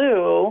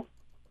clue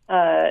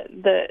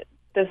that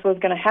this was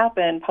going to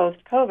happen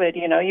post-COVID.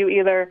 You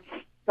either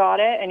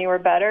got it and you were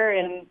better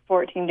in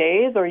 14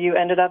 days, or you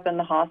ended up in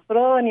the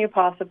hospital and you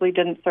possibly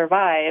didn't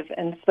survive.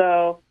 And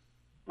so,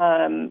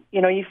 there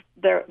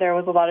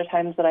was a lot of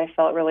times that I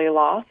felt really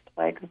lost,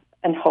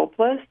 and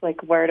hopeless.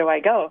 Where do I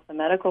go? If the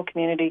medical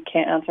community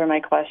can't answer my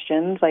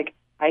questions,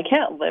 I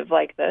can't live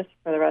like this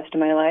for the rest of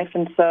my life.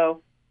 And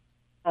so,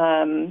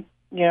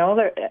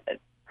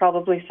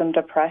 probably some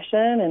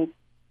depression, and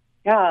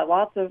yeah,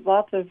 lots of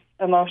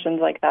emotions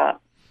like that.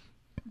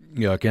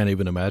 Yeah, I can't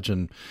even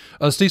imagine.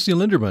 Stacie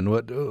Linderman,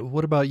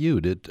 what about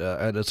you? Did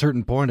at a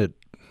certain point, I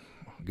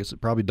guess it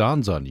probably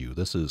dawns on you,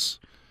 this is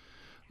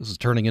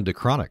turning into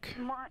chronic.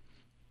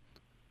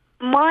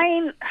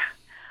 Mine,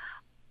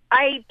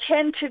 I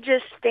tend to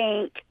just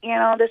think,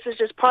 this is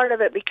just part of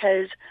it,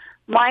 because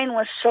mine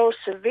was so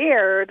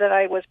severe that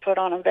I was put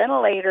on a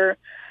ventilator.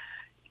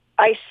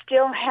 I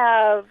still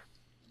have,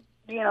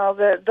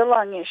 the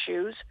lung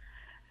issues,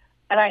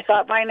 and I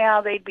thought by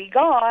now they'd be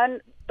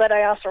gone, but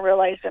I also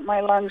realized that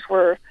my lungs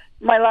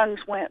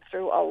went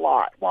through a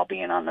lot while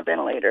being on the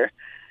ventilator.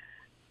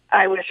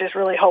 I was just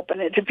really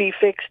hoping it to be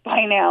fixed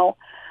by now.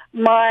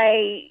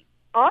 My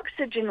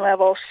oxygen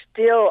level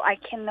still, I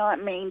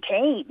cannot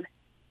maintain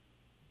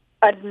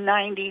a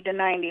 90 to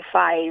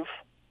 95%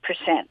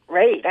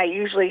 rate. I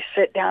usually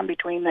sit down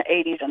between the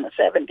 80s and the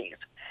 70s.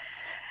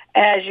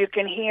 As you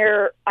can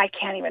hear, I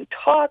can't even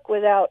talk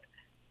without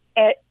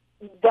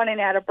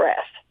running out of breath.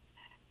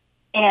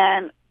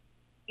 And,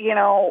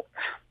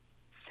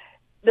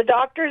 the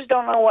doctors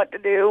don't know what to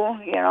do,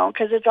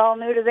 because it's all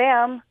new to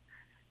them.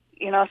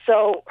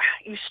 So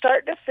you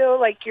start to feel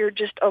like you're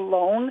just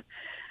alone.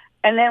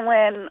 And then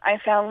when I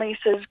found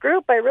Lisa's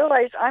group, I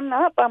realized I'm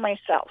not by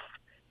myself.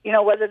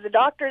 Whether the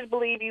doctors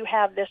believe you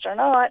have this or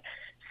not,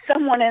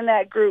 someone in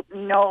that group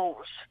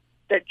knows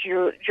that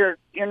you're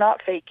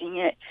not faking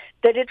it,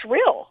 that it's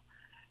real,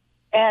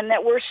 and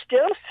that we're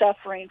still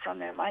suffering from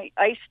them. I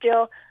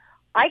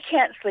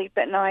can't sleep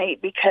at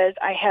night because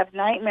I have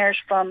nightmares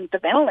from the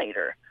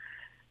ventilator.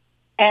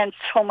 And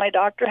so my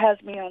doctor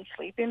has me on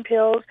sleeping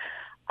pills.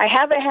 I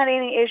haven't had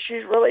any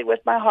issues really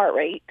with my heart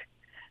rate,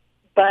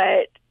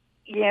 but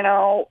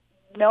no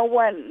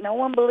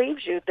one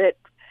believes you that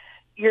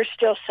you're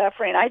still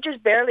suffering. I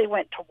just barely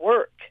went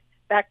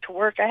back to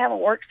work. I haven't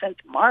worked since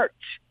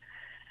March.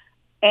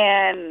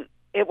 And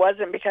it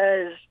wasn't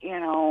because,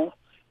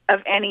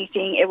 of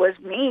anything. It was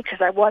me,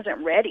 because I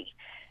wasn't ready.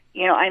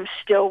 I'm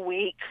still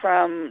weak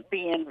from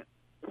being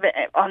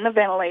on the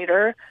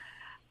ventilator,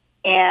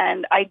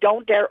 and I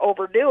don't dare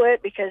overdo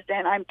it, because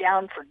then I'm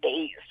down for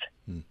days.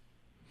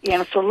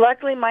 So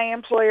luckily my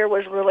employer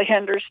was really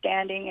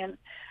understanding, and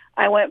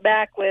I went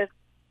back with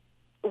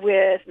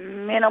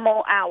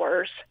minimal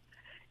hours,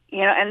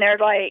 and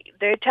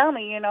they tell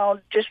me,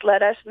 just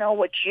let us know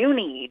what you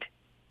need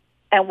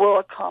and we'll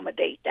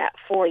accommodate that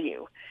for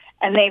you.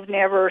 And they've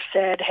never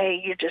said,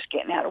 hey, you're just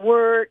getting out of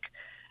work.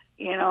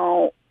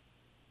 They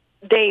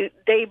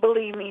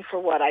believe me for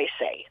what I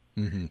say.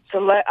 Mm-hmm.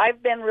 So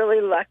I've been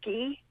really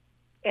lucky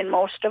in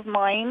most of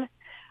mine.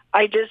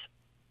 I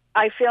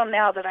feel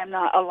now that I'm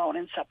not alone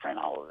in suffering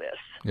all of this.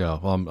 Yeah,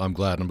 well, I'm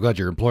glad. I'm glad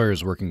your employer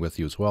is working with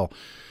you as well.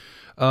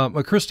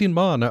 Christine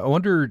Maughan, I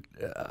wonder,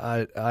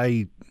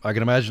 I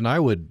can imagine I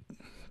would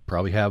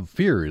probably have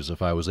fears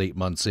if I was 8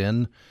 months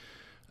in.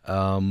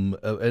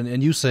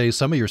 And you say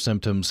some of your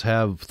symptoms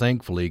have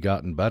thankfully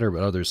gotten better,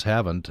 but others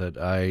haven't.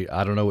 I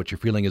don't know what your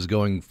feeling is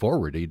going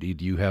forward. Do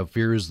you have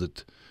fears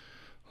that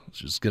it's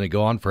just going to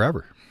go on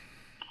forever?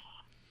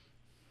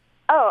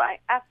 Oh,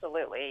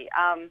 absolutely.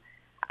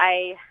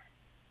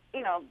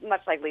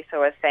 Much like Lisa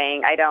was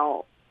saying, I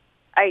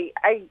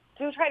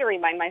do try to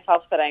remind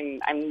myself that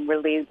I'm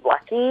really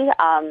lucky.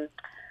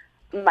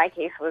 My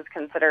case was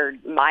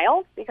considered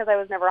mild because I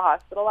was never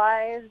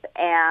hospitalized,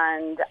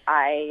 and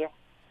I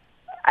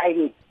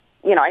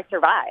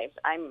survived.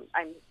 I'm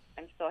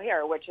still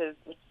here, which is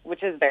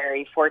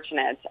very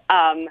fortunate.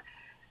 On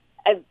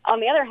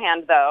the other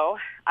hand, though,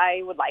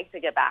 I would like to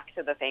get back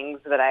to the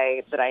things that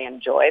I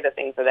enjoy, the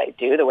things that I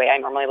do, the way I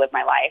normally live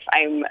my life.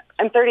 I'm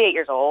 38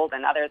 years old,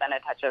 and other than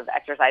a touch of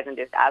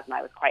exercise-induced asthma,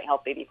 I was quite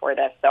healthy before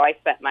this. So I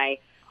spent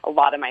a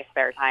lot of my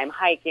spare time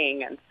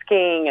hiking and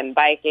skiing and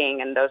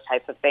biking and those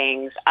types of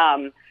things.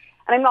 And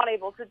I'm not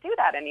able to do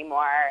that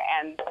anymore,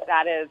 and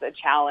that is a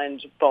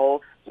challenge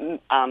both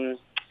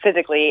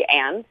physically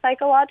and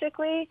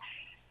psychologically.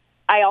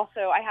 I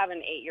have an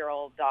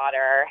 8-year-old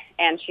daughter,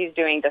 and she's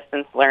doing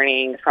distance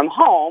learning from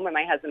home, and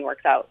my husband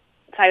works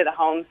outside of the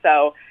home,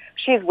 so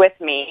she's with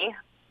me,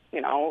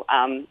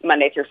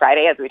 Monday through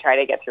Friday as we try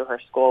to get through her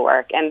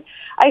schoolwork. And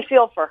I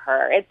feel for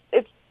her.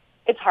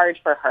 It's hard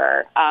for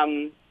her.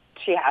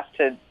 She has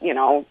to,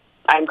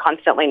 I'm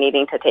constantly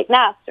needing to take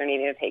naps or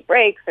needing to take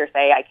breaks or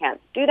say, I can't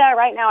do that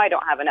right now. I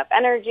don't have enough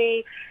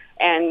energy.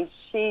 And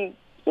she's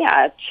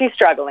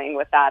struggling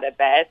with that a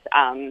bit.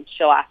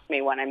 She'll ask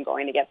me when I'm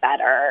going to get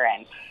better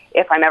and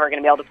if I'm ever going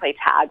to be able to play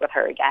tag with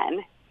her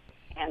again.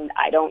 And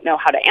I don't know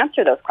how to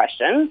answer those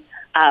questions.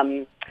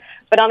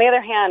 But on the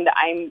other hand,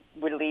 I'm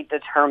really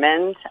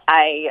determined.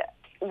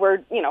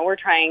 We're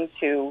trying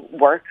to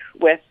work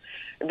with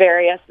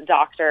various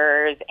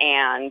doctors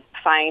and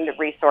find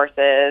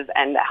resources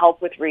and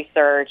help with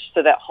research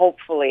so that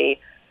hopefully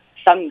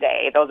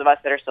someday those of us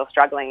that are still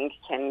struggling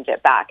can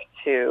get back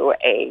to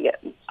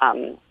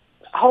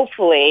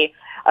hopefully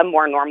a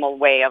more normal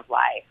way of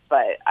life.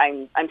 But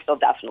I'm still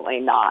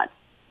definitely not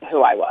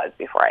who I was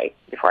before I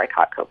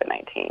caught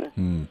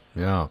COVID-19.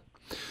 Yeah.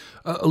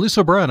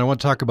 Lisa O'Brien, I want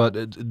to talk about,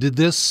 did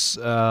this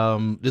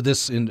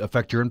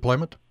affect your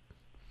employment?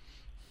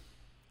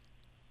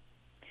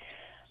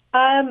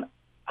 I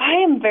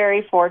am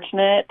very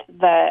fortunate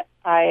that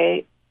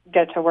I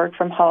get to work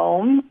from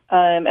home,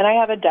 and I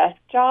have a desk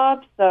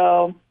job,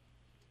 so,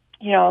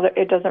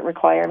 it doesn't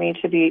require me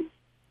to be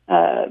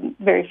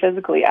very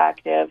physically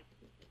active.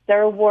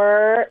 There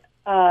were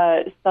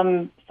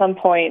some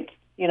points,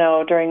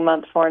 during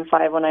months 4 and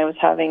 5 when I was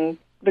having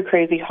the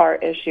crazy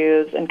heart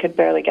issues and could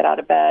barely get out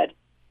of bed,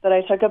 that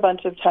I took a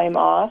bunch of time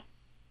off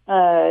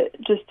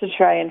just to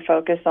try and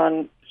focus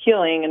on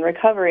healing and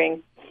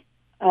recovering.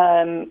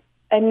 And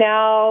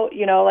now,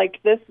 like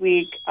this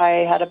week,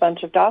 I had a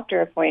bunch of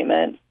doctor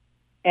appointments,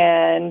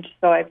 and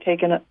so I've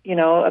taken,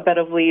 a bit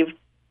of leave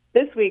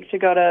this week to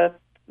go to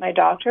my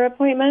doctor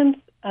appointments.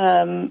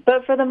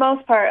 But for the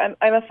most part,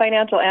 I'm a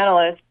financial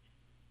analyst.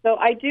 So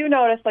I do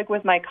notice, like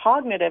with my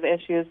cognitive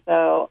issues,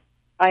 though,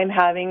 I'm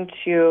having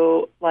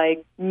to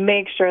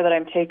make sure that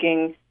I'm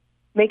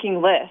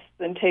making lists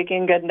and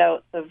taking good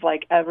notes of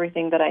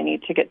everything that I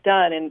need to get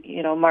done, and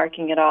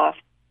marking it off,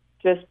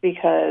 just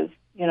because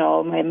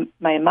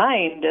my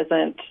mind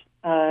isn't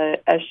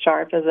as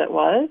sharp as it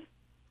was,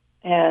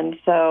 and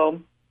so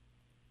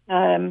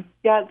so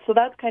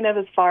that's kind of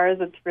as far as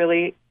it's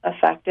really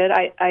affected.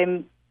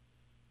 I'm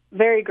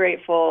very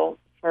grateful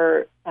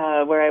for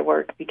where I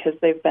work, because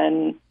they've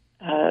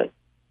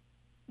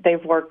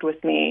worked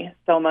with me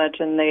so much,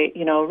 and they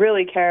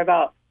really care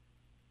about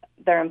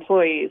their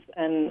employees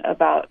and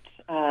about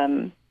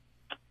my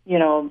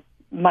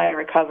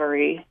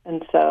recovery,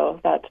 and so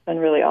that's been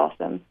really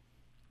awesome.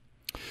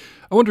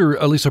 I wonder,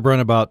 Lisa O'Brien,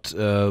 about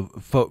do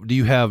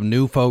you have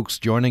new folks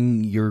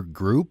joining your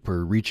group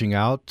or reaching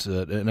out?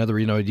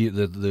 Another,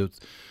 the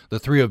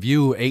three of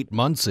you 8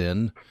 months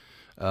in,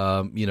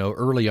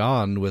 early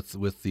on with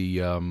the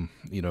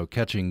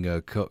catching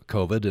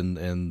COVID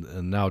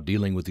and now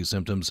dealing with these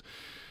symptoms.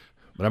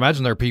 But I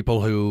imagine there are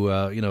people who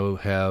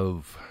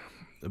have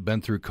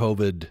been through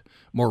COVID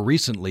more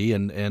recently,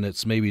 and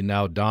it's maybe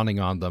now dawning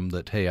on them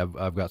that, hey,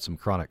 I've got some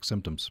chronic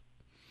symptoms.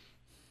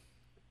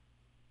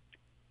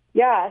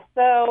 Yeah,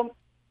 so,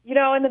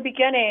 in the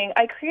beginning,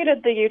 I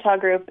created the Utah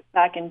group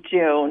back in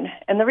June,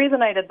 and the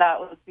reason I did that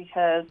was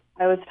because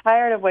I was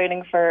tired of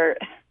waiting for,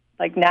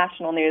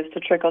 national news to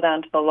trickle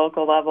down to the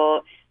local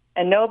level,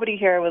 and nobody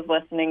here was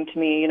listening to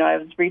me. I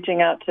was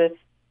reaching out to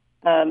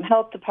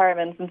health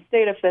departments and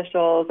state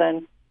officials,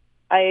 and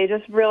I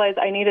just realized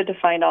I needed to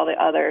find all the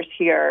others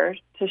here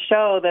to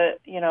show that,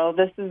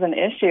 this is an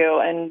issue,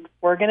 and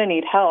we're going to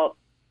need help.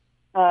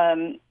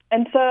 And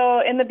so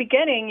in the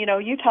beginning,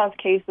 Utah's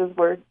cases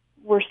were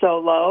so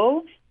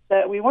low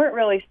that we weren't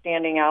really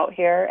standing out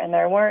here, and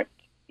there weren't,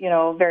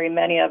 very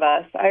many of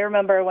us. I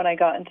remember when I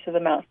got into the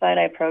Mount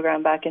Sinai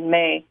program back in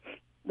May,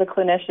 the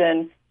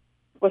clinician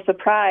was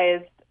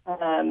surprised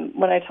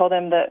when I told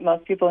him that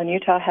most people in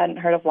Utah hadn't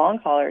heard of long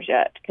haulers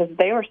yet, because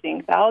they were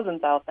seeing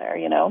thousands out there,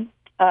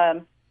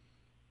 And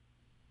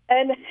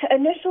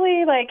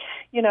initially,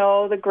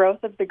 the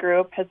growth of the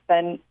group has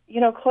been,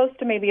 close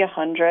to maybe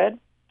 100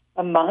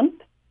 a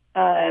month.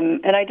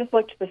 And I just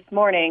looked this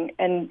morning,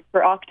 and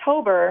for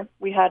October,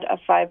 we had a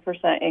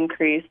 5%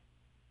 increase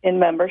in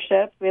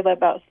membership. We had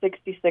about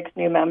 66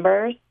 new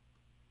members.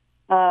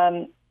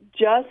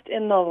 Just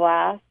in the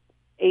last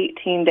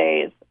 18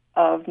 days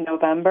of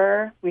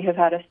November, we have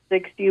had a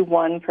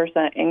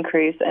 61%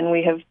 increase, and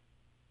we have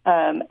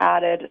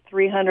added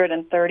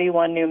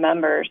 331 new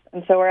members.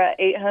 And so we're at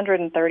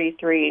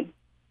 833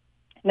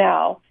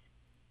 now.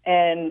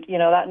 And,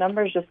 that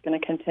number is just going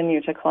to continue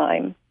to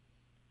climb.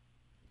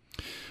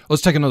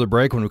 Let's take another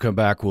break. When we come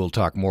back, we'll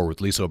talk more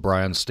with Lisa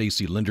O'Brien,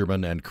 Stacie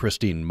Linderman, and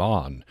Christine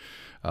Maughan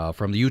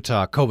from the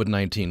Utah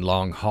COVID-19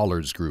 Long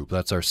Haulers Group.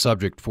 That's our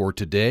subject for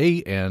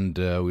today, and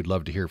we'd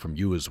love to hear from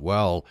you as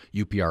well.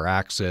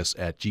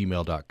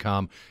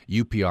 upraccess@gmail.com,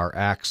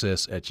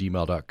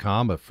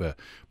 upraccess@gmail.com. If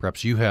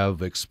perhaps you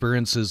have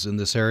experiences in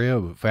this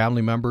area,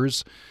 family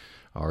members,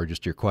 or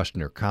just your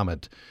question or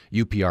comment,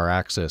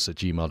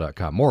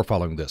 upraccess@gmail.com. More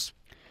following this.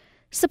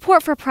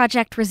 Support for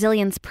Project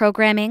Resilience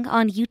programming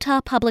on Utah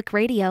Public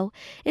Radio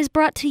is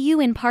brought to you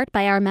in part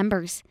by our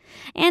members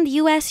and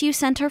USU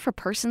Center for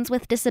Persons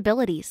with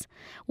Disabilities,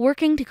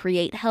 working to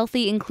create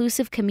healthy,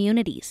 inclusive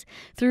communities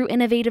through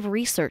innovative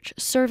research,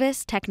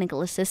 service,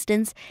 technical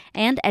assistance,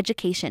 and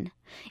education.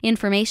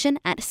 Information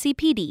at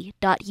cpd.usu.edu.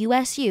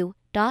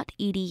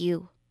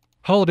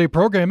 Holiday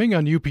programming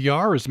on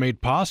UPR is made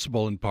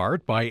possible in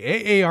part by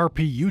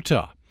AARP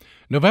Utah.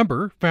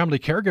 November, Family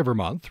Caregiver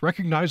Month,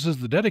 recognizes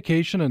the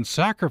dedication and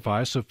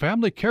sacrifice of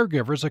family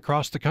caregivers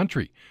across the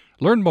country.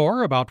 Learn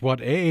more about what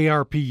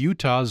AARP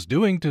Utah is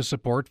doing to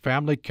support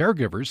family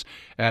caregivers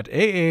at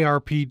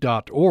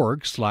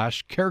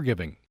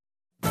aarp.org/caregiving.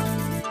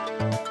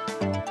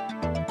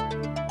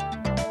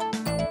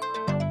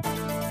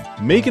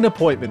 Make an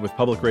appointment with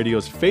Public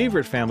Radio's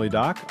favorite family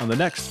doc on the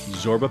next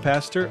Zorba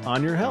Pastor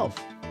on Your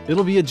Health.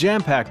 It'll be a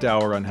jam-packed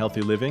hour on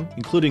healthy living,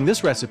 including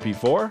this recipe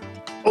for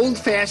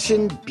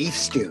old-fashioned beef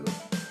stew.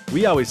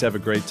 We always have a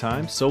great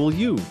time, so will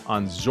you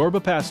on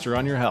Zorba Pastor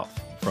on Your Health.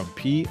 from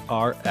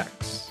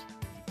PRX.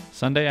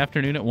 Sunday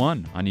afternoon at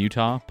 1 on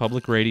Utah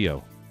Public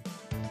Radio.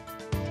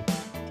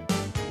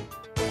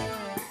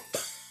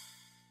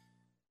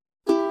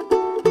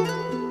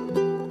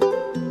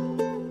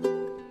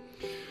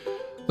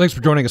 Thanks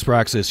for joining us for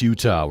Access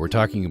Utah. We're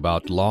talking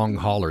about long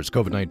haulers,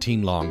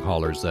 COVID-19 long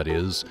haulers, that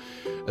is.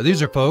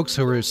 These are folks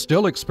who are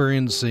still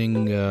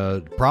experiencing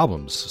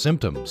problems,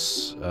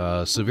 symptoms,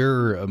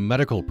 severe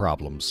medical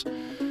problems.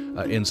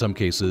 In some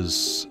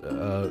cases,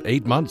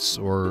 8 months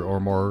or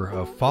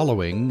more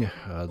following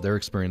their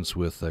experience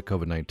with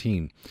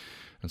COVID-19.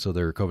 And so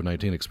their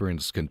COVID-19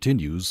 experience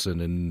continues and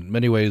in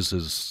many ways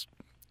has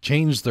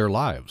changed their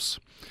lives.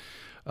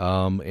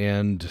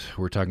 And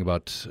we're talking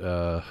about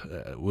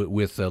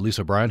with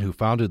Lisa O'Brien, who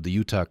founded the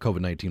Utah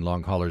COVID-19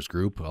 Long Haulers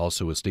Group,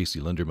 also with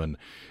Stacie Linderman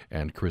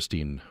and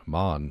Christine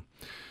Maughan.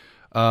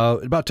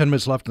 About 10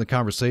 minutes left in the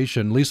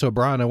conversation. Lisa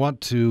O'Brien, I want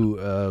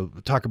to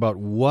talk about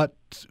what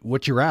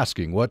you're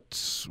asking.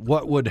 What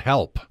would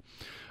help?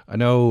 I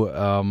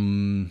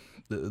know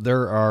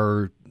there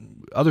are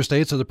other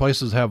states, other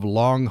places have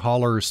long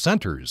hauler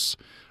centers.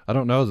 I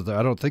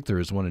don't think there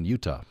is one in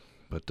Utah,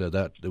 but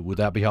would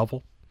that be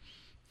helpful?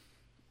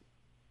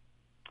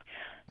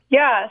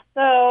 Yeah,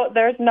 so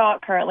there's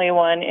not currently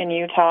one in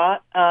Utah.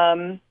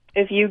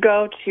 If you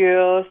go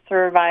to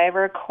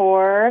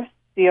SurvivorCorp,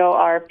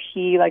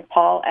 CORP, like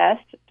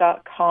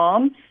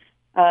PaulS.com,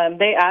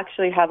 they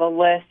actually have a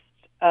list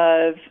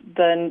of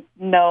the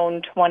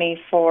known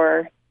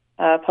 24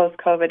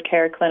 post-COVID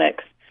care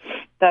clinics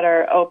that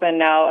are open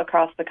now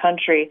across the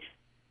country.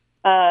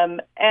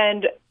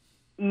 And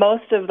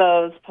most of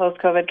those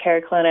post-COVID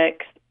care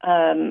clinics,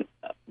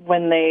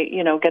 when they,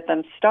 get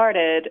them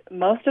started,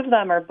 most of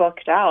them are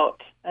booked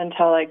out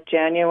until like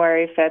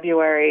January,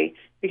 February,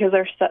 because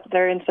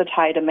they're in such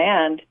high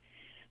demand.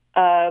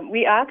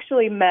 We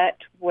actually met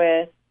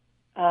with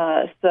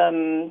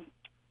some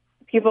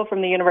people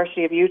from the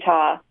University of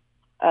Utah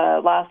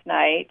last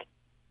night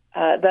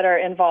that are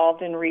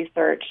involved in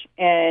research,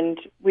 and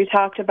we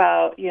talked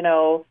about,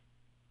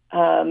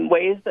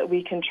 ways that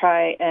we can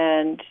try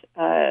and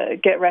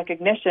get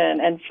recognition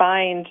and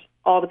find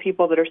all the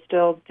people that are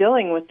still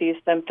dealing with these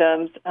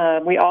symptoms.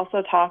 We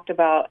also talked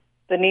about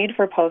the need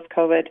for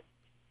post-COVID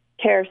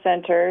care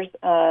centers,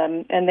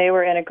 and they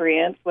were in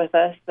agreement with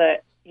us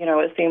that,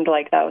 it seemed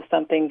like that was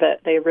something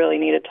that they really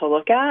needed to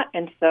look at,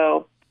 and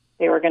so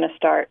they were going to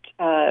start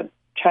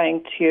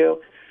trying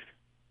to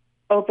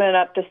open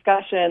up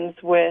discussions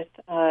with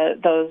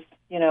those,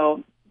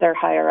 their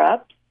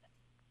higher-ups.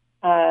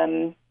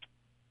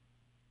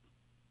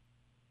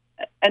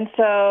 And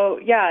so,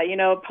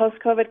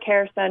 post-COVID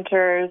care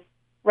centers,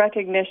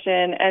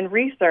 recognition, and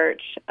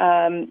research,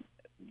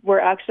 we're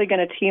actually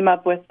going to team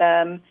up with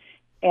them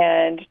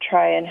and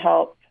try and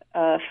help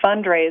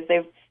fundraise.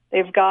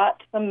 They've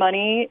got some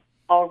money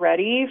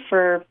already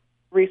for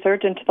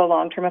research into the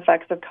long-term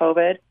effects of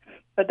COVID,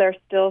 but they're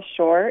still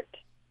short.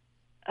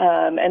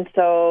 And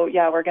so,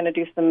 we're going to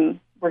do some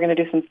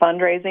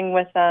fundraising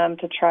with them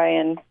to try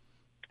and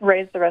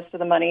raise the rest of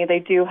the money. They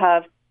do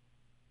have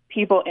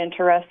people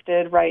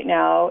interested right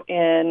now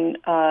in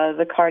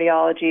the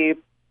cardiology,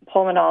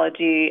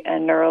 pulmonology,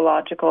 and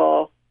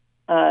neurological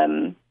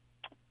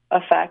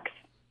effects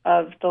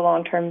of the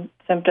long-term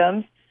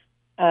symptoms.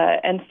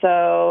 And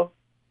so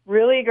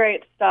really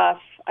great stuff,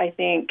 I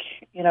think,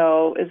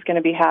 is going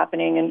to be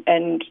happening.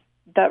 And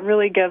that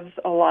really gives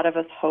a lot of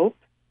us hope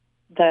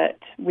that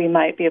we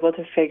might be able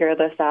to figure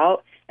this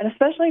out. And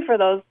especially for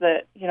those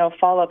that,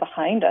 follow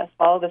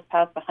this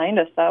path behind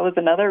us. That was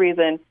another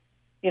reason,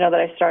 that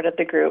I started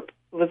the group,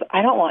 was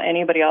I don't want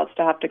anybody else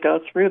to have to go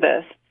through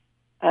this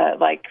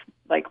like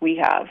we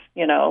have,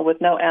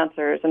 with no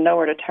answers and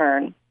nowhere to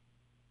turn.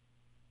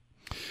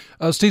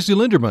 Stacie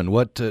Linderman,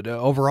 what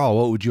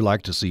would you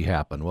like to see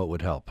happen? What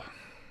would help?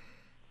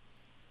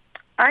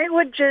 I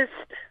would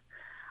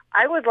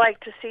like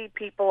to see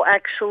people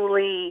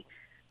actually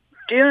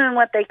doing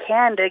what they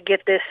can to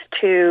get this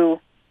to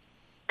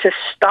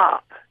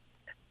stop.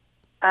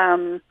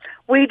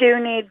 We do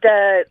need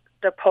the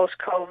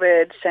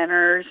post-COVID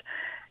centers.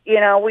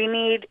 We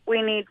need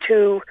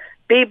to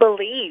be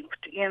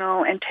believed,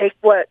 and take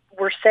what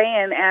we're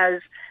saying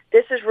as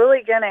this is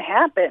really going to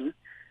happen.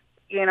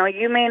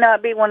 You may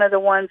not be one of the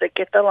ones that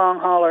get the long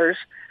haulers,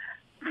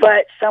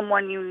 but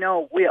someone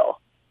will.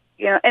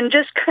 And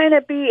just kind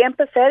of be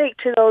empathetic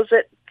to those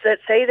that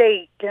say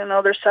they,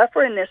 they're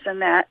suffering this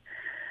and that.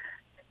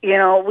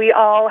 We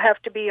all have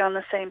to be on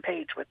the same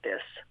page with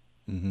this.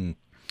 Mm-hmm.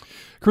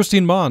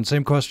 Christine Maughan,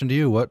 same question to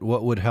you. What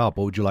would help?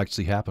 What would you like to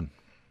see happen?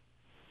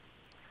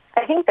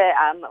 I think that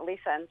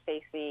Lisa and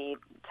Stacie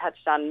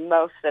touched on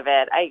most of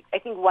it. I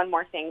think one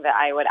more thing that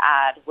I would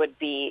add would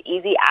be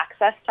easy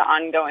access to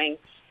ongoing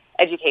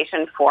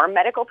education for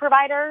medical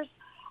providers.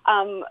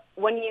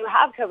 When you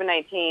have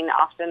COVID-19,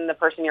 often the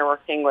person you're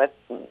working with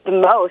the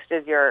most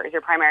is your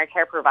primary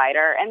care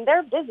provider, and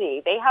they're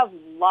busy. They have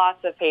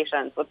lots of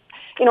patients with,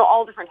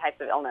 all different types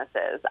of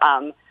illnesses.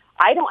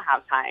 I don't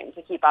have time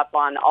to keep up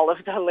on all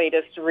of the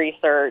latest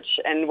research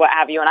and what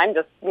have you, and I'm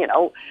just,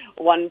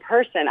 one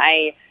person.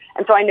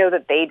 And so I know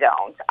that they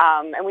don't.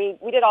 And we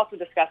did also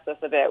discuss this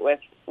a bit with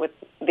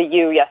the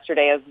U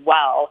yesterday as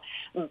well,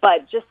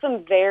 but just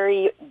some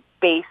very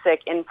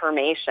basic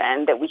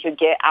information that we could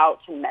get out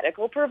to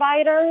medical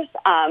providers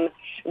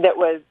that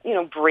was,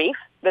 brief,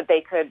 that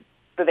they could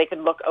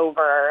look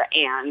over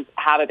and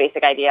have a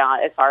basic idea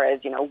on as far as,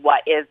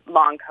 what is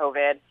long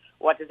COVID,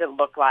 what does it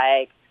look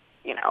like.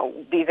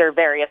 These are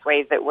various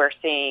ways that we're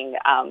seeing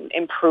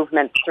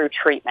improvements through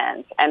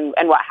treatment and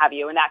what have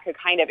you. And that could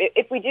kind of,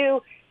 if they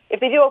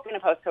do open a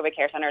post-COVID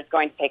care center, it's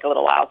going to take a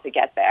little while to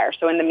get there.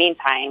 So in the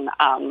meantime,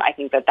 I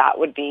think that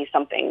would be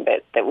something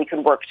that we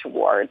could work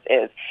towards,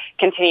 is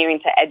continuing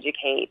to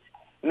educate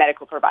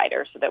medical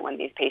providers so that when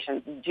these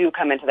patients do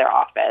come into their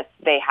office,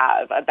 they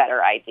have a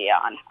better idea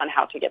on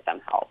how to get them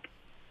help.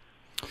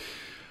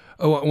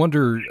 Oh, I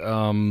wonder,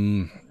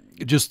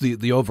 just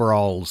the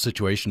overall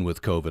situation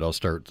with COVID. I'll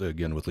start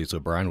again with Lisa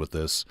O'Brien with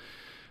this.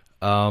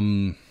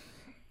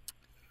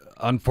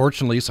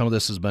 Unfortunately, some of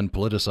this has been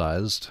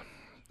politicized.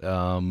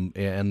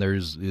 And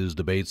there's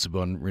debates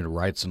about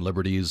rights and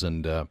liberties,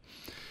 and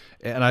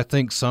I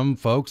think some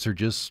folks are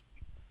just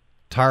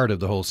tired of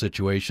the whole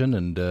situation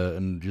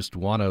and just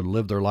want to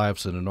live their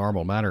lives in a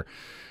normal manner.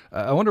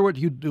 I wonder what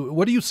you do.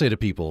 What do you say to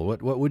people?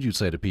 What would you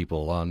say to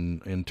people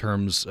in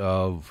terms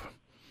of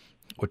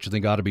what you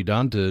think ought to be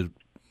done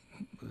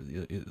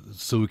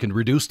so we can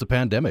reduce the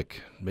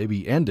pandemic,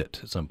 maybe end it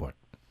at some point?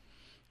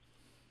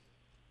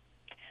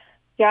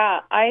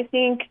 Yeah, I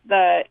think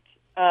that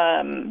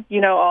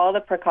all the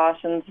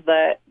precautions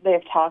that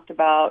they've talked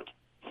about,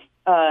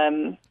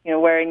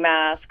 wearing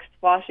masks,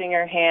 washing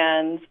your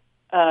hands,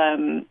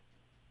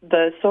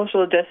 the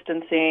social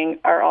distancing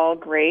are all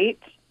great.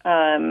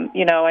 I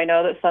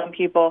know that some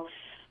people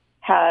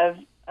have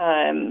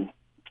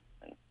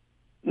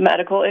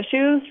medical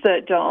issues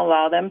that don't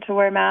allow them to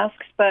wear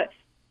masks. But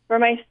for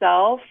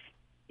myself,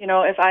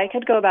 if I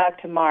could go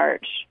back to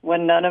March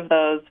when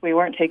we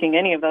weren't taking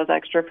any of those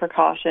extra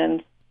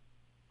precautions,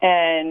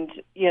 and,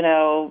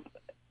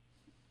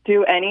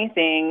 do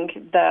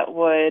anything that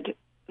would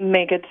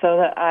make it so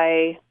that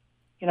I,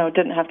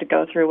 didn't have to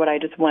go through what I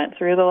just went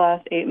through the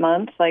last 8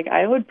 months,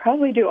 I would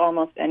probably do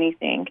almost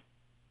anything.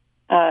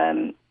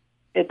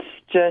 It's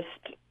just,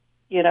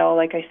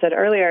 like I said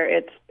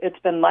earlier, it's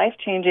been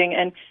life-changing,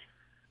 and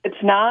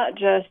it's not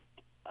just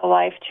a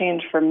life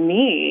change for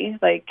me.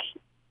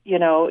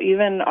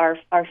 Even our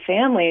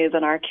families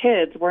and our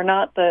kids, we're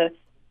not the,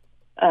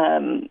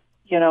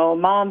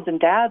 moms and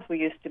dads we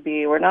used to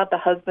be. We're not the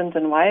husbands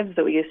and wives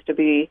that we used to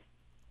be.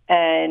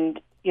 And,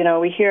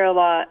 we hear a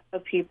lot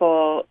of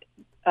people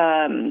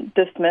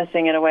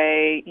dismissing in a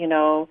way,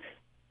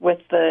 with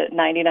the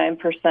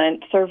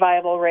 99%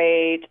 survival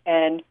rate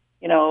and,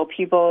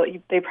 people,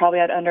 they probably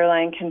had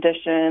underlying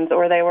conditions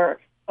or they were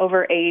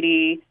over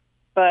 80.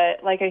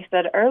 But like I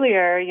said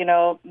earlier,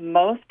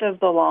 most of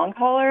the long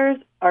haulers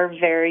are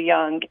very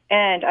young.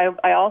 And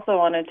I also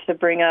wanted to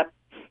bring up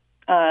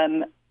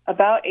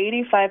about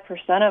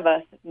 85% of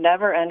us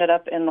never ended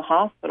up in the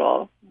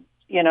hospital.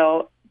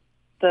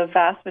 The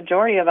vast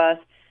majority of us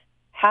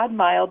had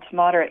mild to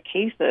moderate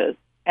cases,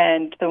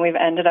 and then we've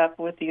ended up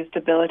with these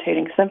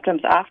debilitating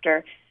symptoms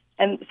after.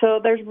 And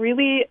so there's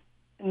really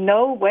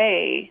no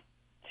way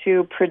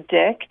to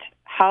predict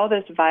how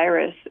this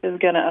virus is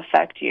going to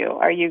affect you.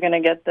 Are you going to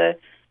get the,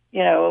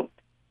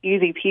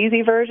 easy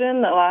peasy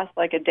version that lasts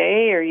like a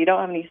day, or you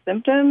don't have any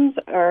symptoms,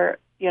 or,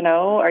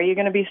 are you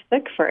going to be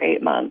sick for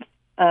 8 months?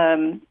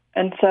 And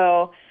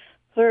so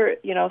there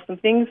are, some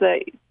things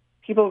that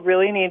people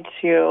really need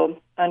to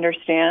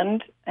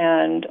understand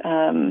and,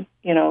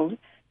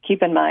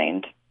 keep in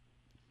mind.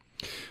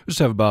 We just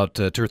have about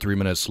 2 or 3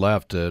 minutes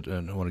left,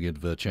 and I want to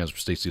give a chance for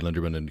Stacie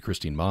Linderman and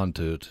Christine Maughan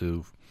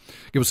to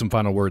give us some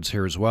final words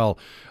here as well.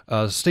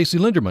 Stacie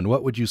Linderman,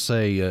 what would you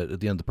say at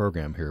the end of the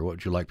program here? What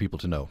would you like people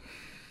to know?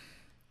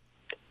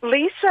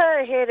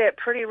 Lisa hit it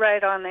pretty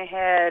right on the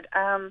head.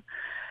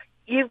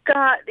 You've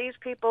got these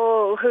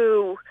people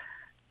who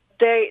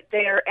they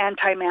are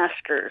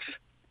anti-maskers,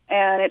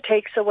 and it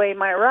takes away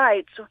my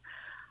rights.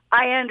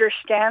 I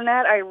understand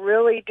that, I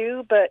really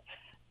do, but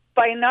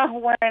by not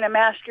wearing a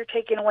mask, you're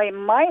taking away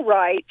my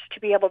rights to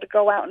be able to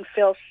go out and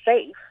feel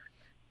safe.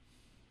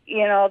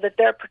 That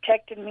they're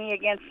protecting me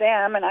against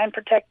them, and I'm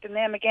protecting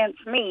them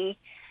against me.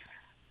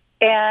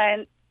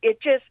 And it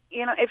just,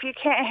 if you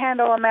can't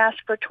handle a mask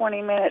for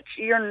 20 minutes,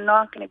 you're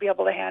not going to be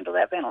able to handle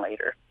that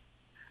ventilator.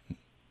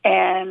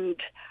 And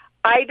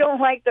I don't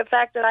like the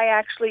fact that I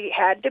actually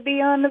had to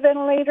be on the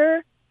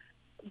ventilator,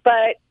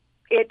 but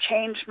it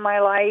changed my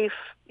life,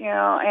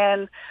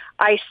 and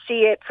I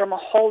see it from a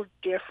whole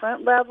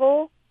different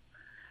level.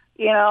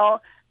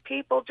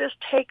 People just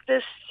take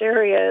this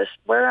serious.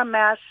 Wear a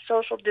mask,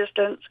 social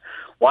distance,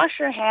 wash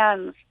your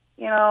hands.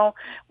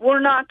 We're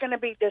not going to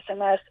beat this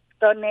unless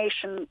the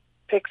nation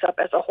picks up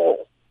as a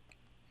whole.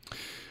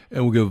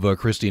 And we'll give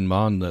Christine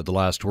Maughan the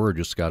last word.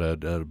 Just got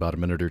about a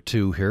minute or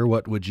two here.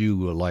 What would you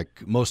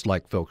most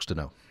like folks to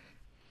know?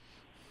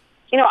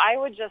 I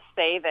would just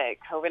say that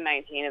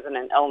COVID-19 isn't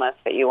an illness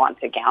that you want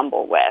to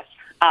gamble with.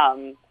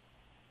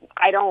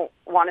 I don't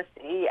want to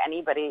see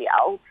anybody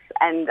else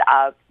end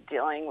up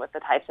dealing with the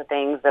types of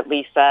things that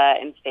Lisa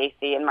and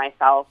Stacie and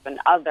myself and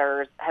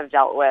others have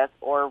dealt with,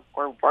 or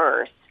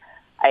worse.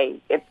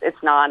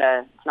 It's not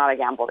a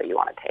gamble that you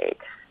want to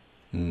take.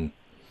 Mm.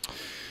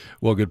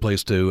 Well, good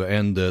place to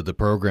end the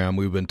program.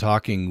 We've been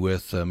talking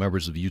with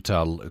members of the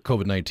Utah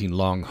COVID-19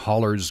 Long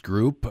Haulers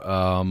Group.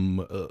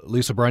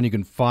 Lisa Bryan, you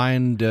can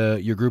find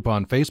your group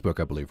on Facebook,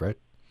 I believe, right?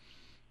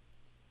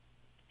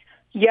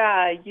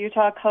 Yeah,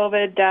 Utah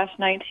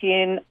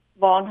COVID-19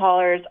 Long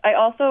Haulers. I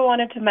also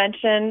wanted to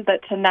mention that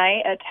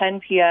tonight at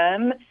 10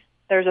 p.m.,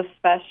 there's a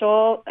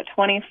special.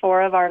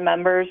 24 of our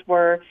members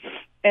were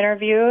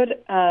interviewed,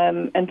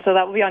 and so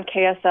that will be on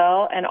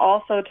KSL. And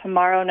also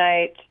tomorrow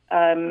night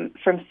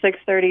from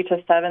 6:30 to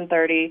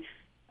 7:30,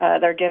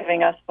 they're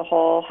giving us the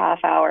whole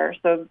half hour.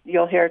 So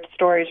you'll hear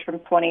stories from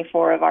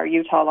 24 of our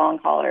Utah Long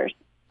Haulers.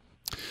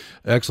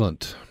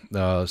 Excellent.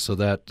 So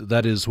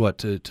that is what,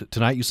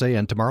 tonight you say,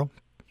 and tomorrow?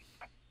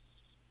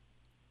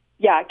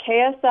 Yeah,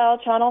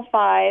 KSL Channel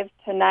 5.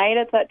 Tonight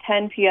it's at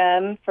 10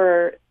 p.m.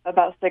 for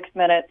about 6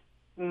 minutes.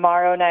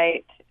 Tomorrow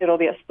night it'll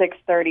be at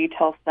 6:30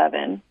 till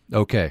 7.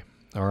 Okay.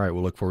 All right.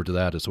 We'll look forward to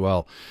that as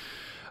well.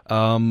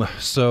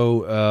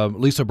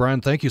 Lisa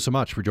Bryan, thank you so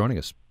much for joining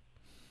us.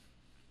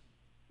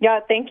 Yeah,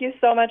 thank you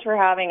so much for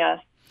having us.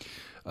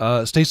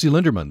 Stacie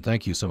Linderman,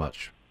 thank you so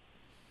much.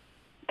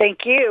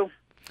 Thank you.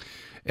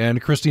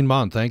 And Christine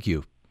Maughan, thank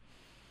you.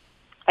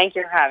 Thank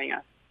you for having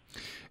us.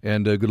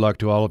 And good luck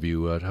to all of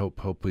you. I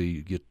hope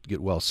we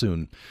get well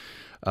soon.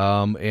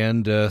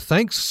 And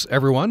thanks,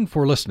 everyone,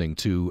 for listening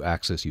to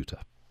Access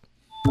Utah.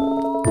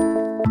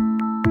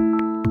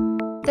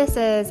 This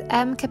is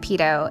M.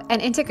 Capito, an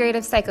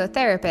integrative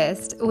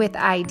psychotherapist with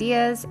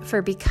ideas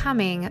for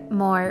becoming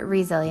more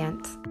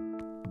resilient.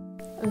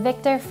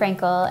 Viktor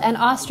Frankl, an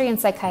Austrian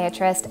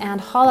psychiatrist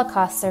and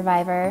Holocaust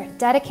survivor,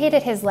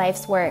 dedicated his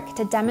life's work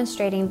to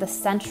demonstrating the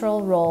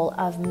central role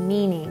of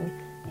meaning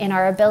in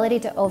our ability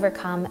to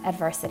overcome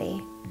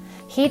adversity.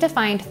 He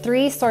defined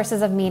 3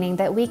 sources of meaning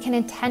that we can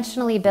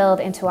intentionally build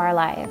into our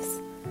lives: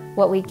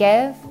 what we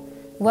give,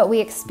 what we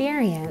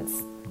experience,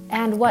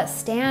 and what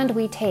stand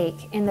we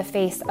take in the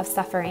face of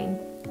suffering.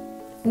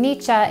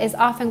 Nietzsche is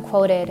often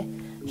quoted,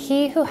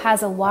 "He who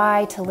has a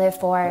why to live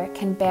for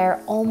can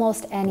bear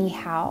almost any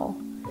how."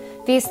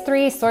 These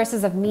 3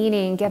 sources of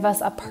meaning give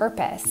us a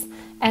purpose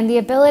and the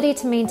ability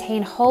to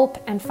maintain hope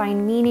and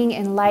find meaning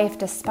in life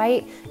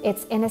despite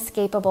its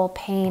inescapable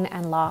pain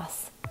and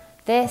loss.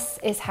 This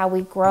is how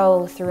we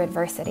grow through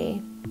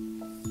adversity.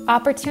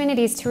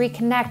 Opportunities to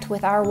reconnect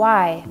with our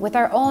why, with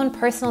our own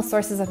personal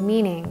sources of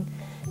meaning,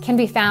 can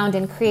be found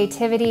in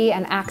creativity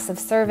and acts of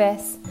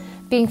service,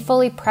 being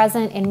fully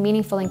present in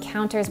meaningful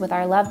encounters with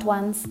our loved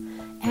ones,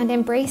 and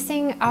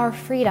embracing our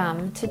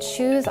freedom to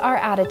choose our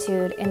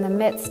attitude in the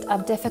midst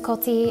of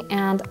difficulty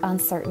and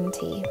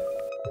uncertainty.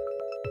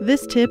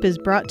 This tip is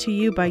brought to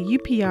you by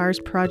UPR's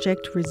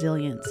Project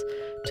Resilience.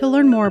 To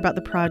learn more about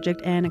the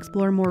project and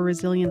explore more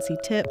resiliency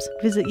tips,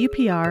 visit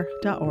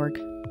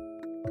upr.org.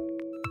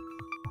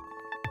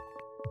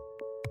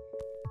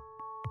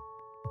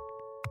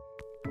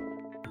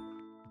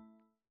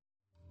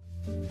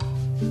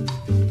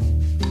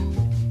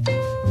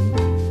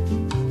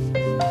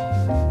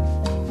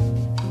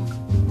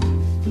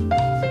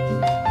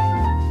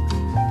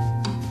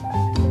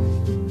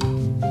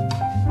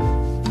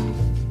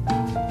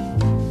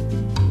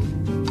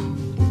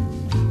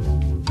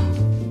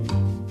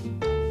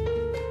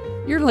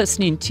 You're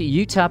listening to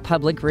Utah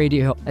Public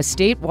Radio, a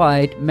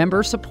statewide,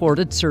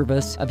 member-supported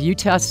service of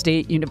Utah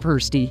State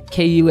University,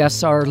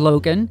 KUSR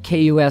Logan,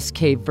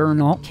 KUSK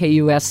Vernal,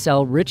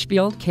 KUSL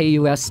Richfield,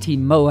 KUST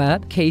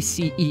Moab,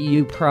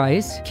 KCEU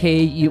Price,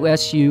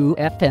 KUSU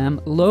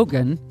FM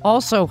Logan,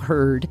 also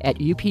heard at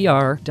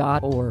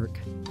upr.org.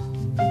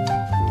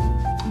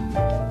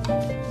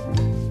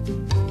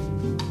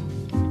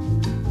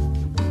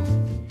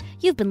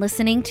 You've been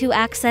listening to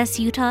Access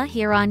Utah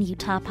here on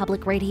Utah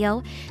Public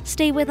Radio.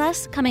 Stay with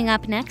us. Coming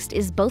up next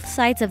is Both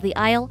Sides of the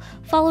Aisle,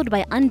 followed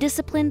by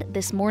Undisciplined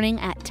this morning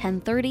at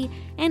 10:30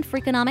 and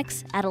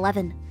Freakonomics at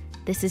 11.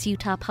 This is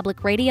Utah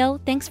Public Radio.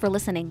 Thanks for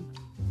listening.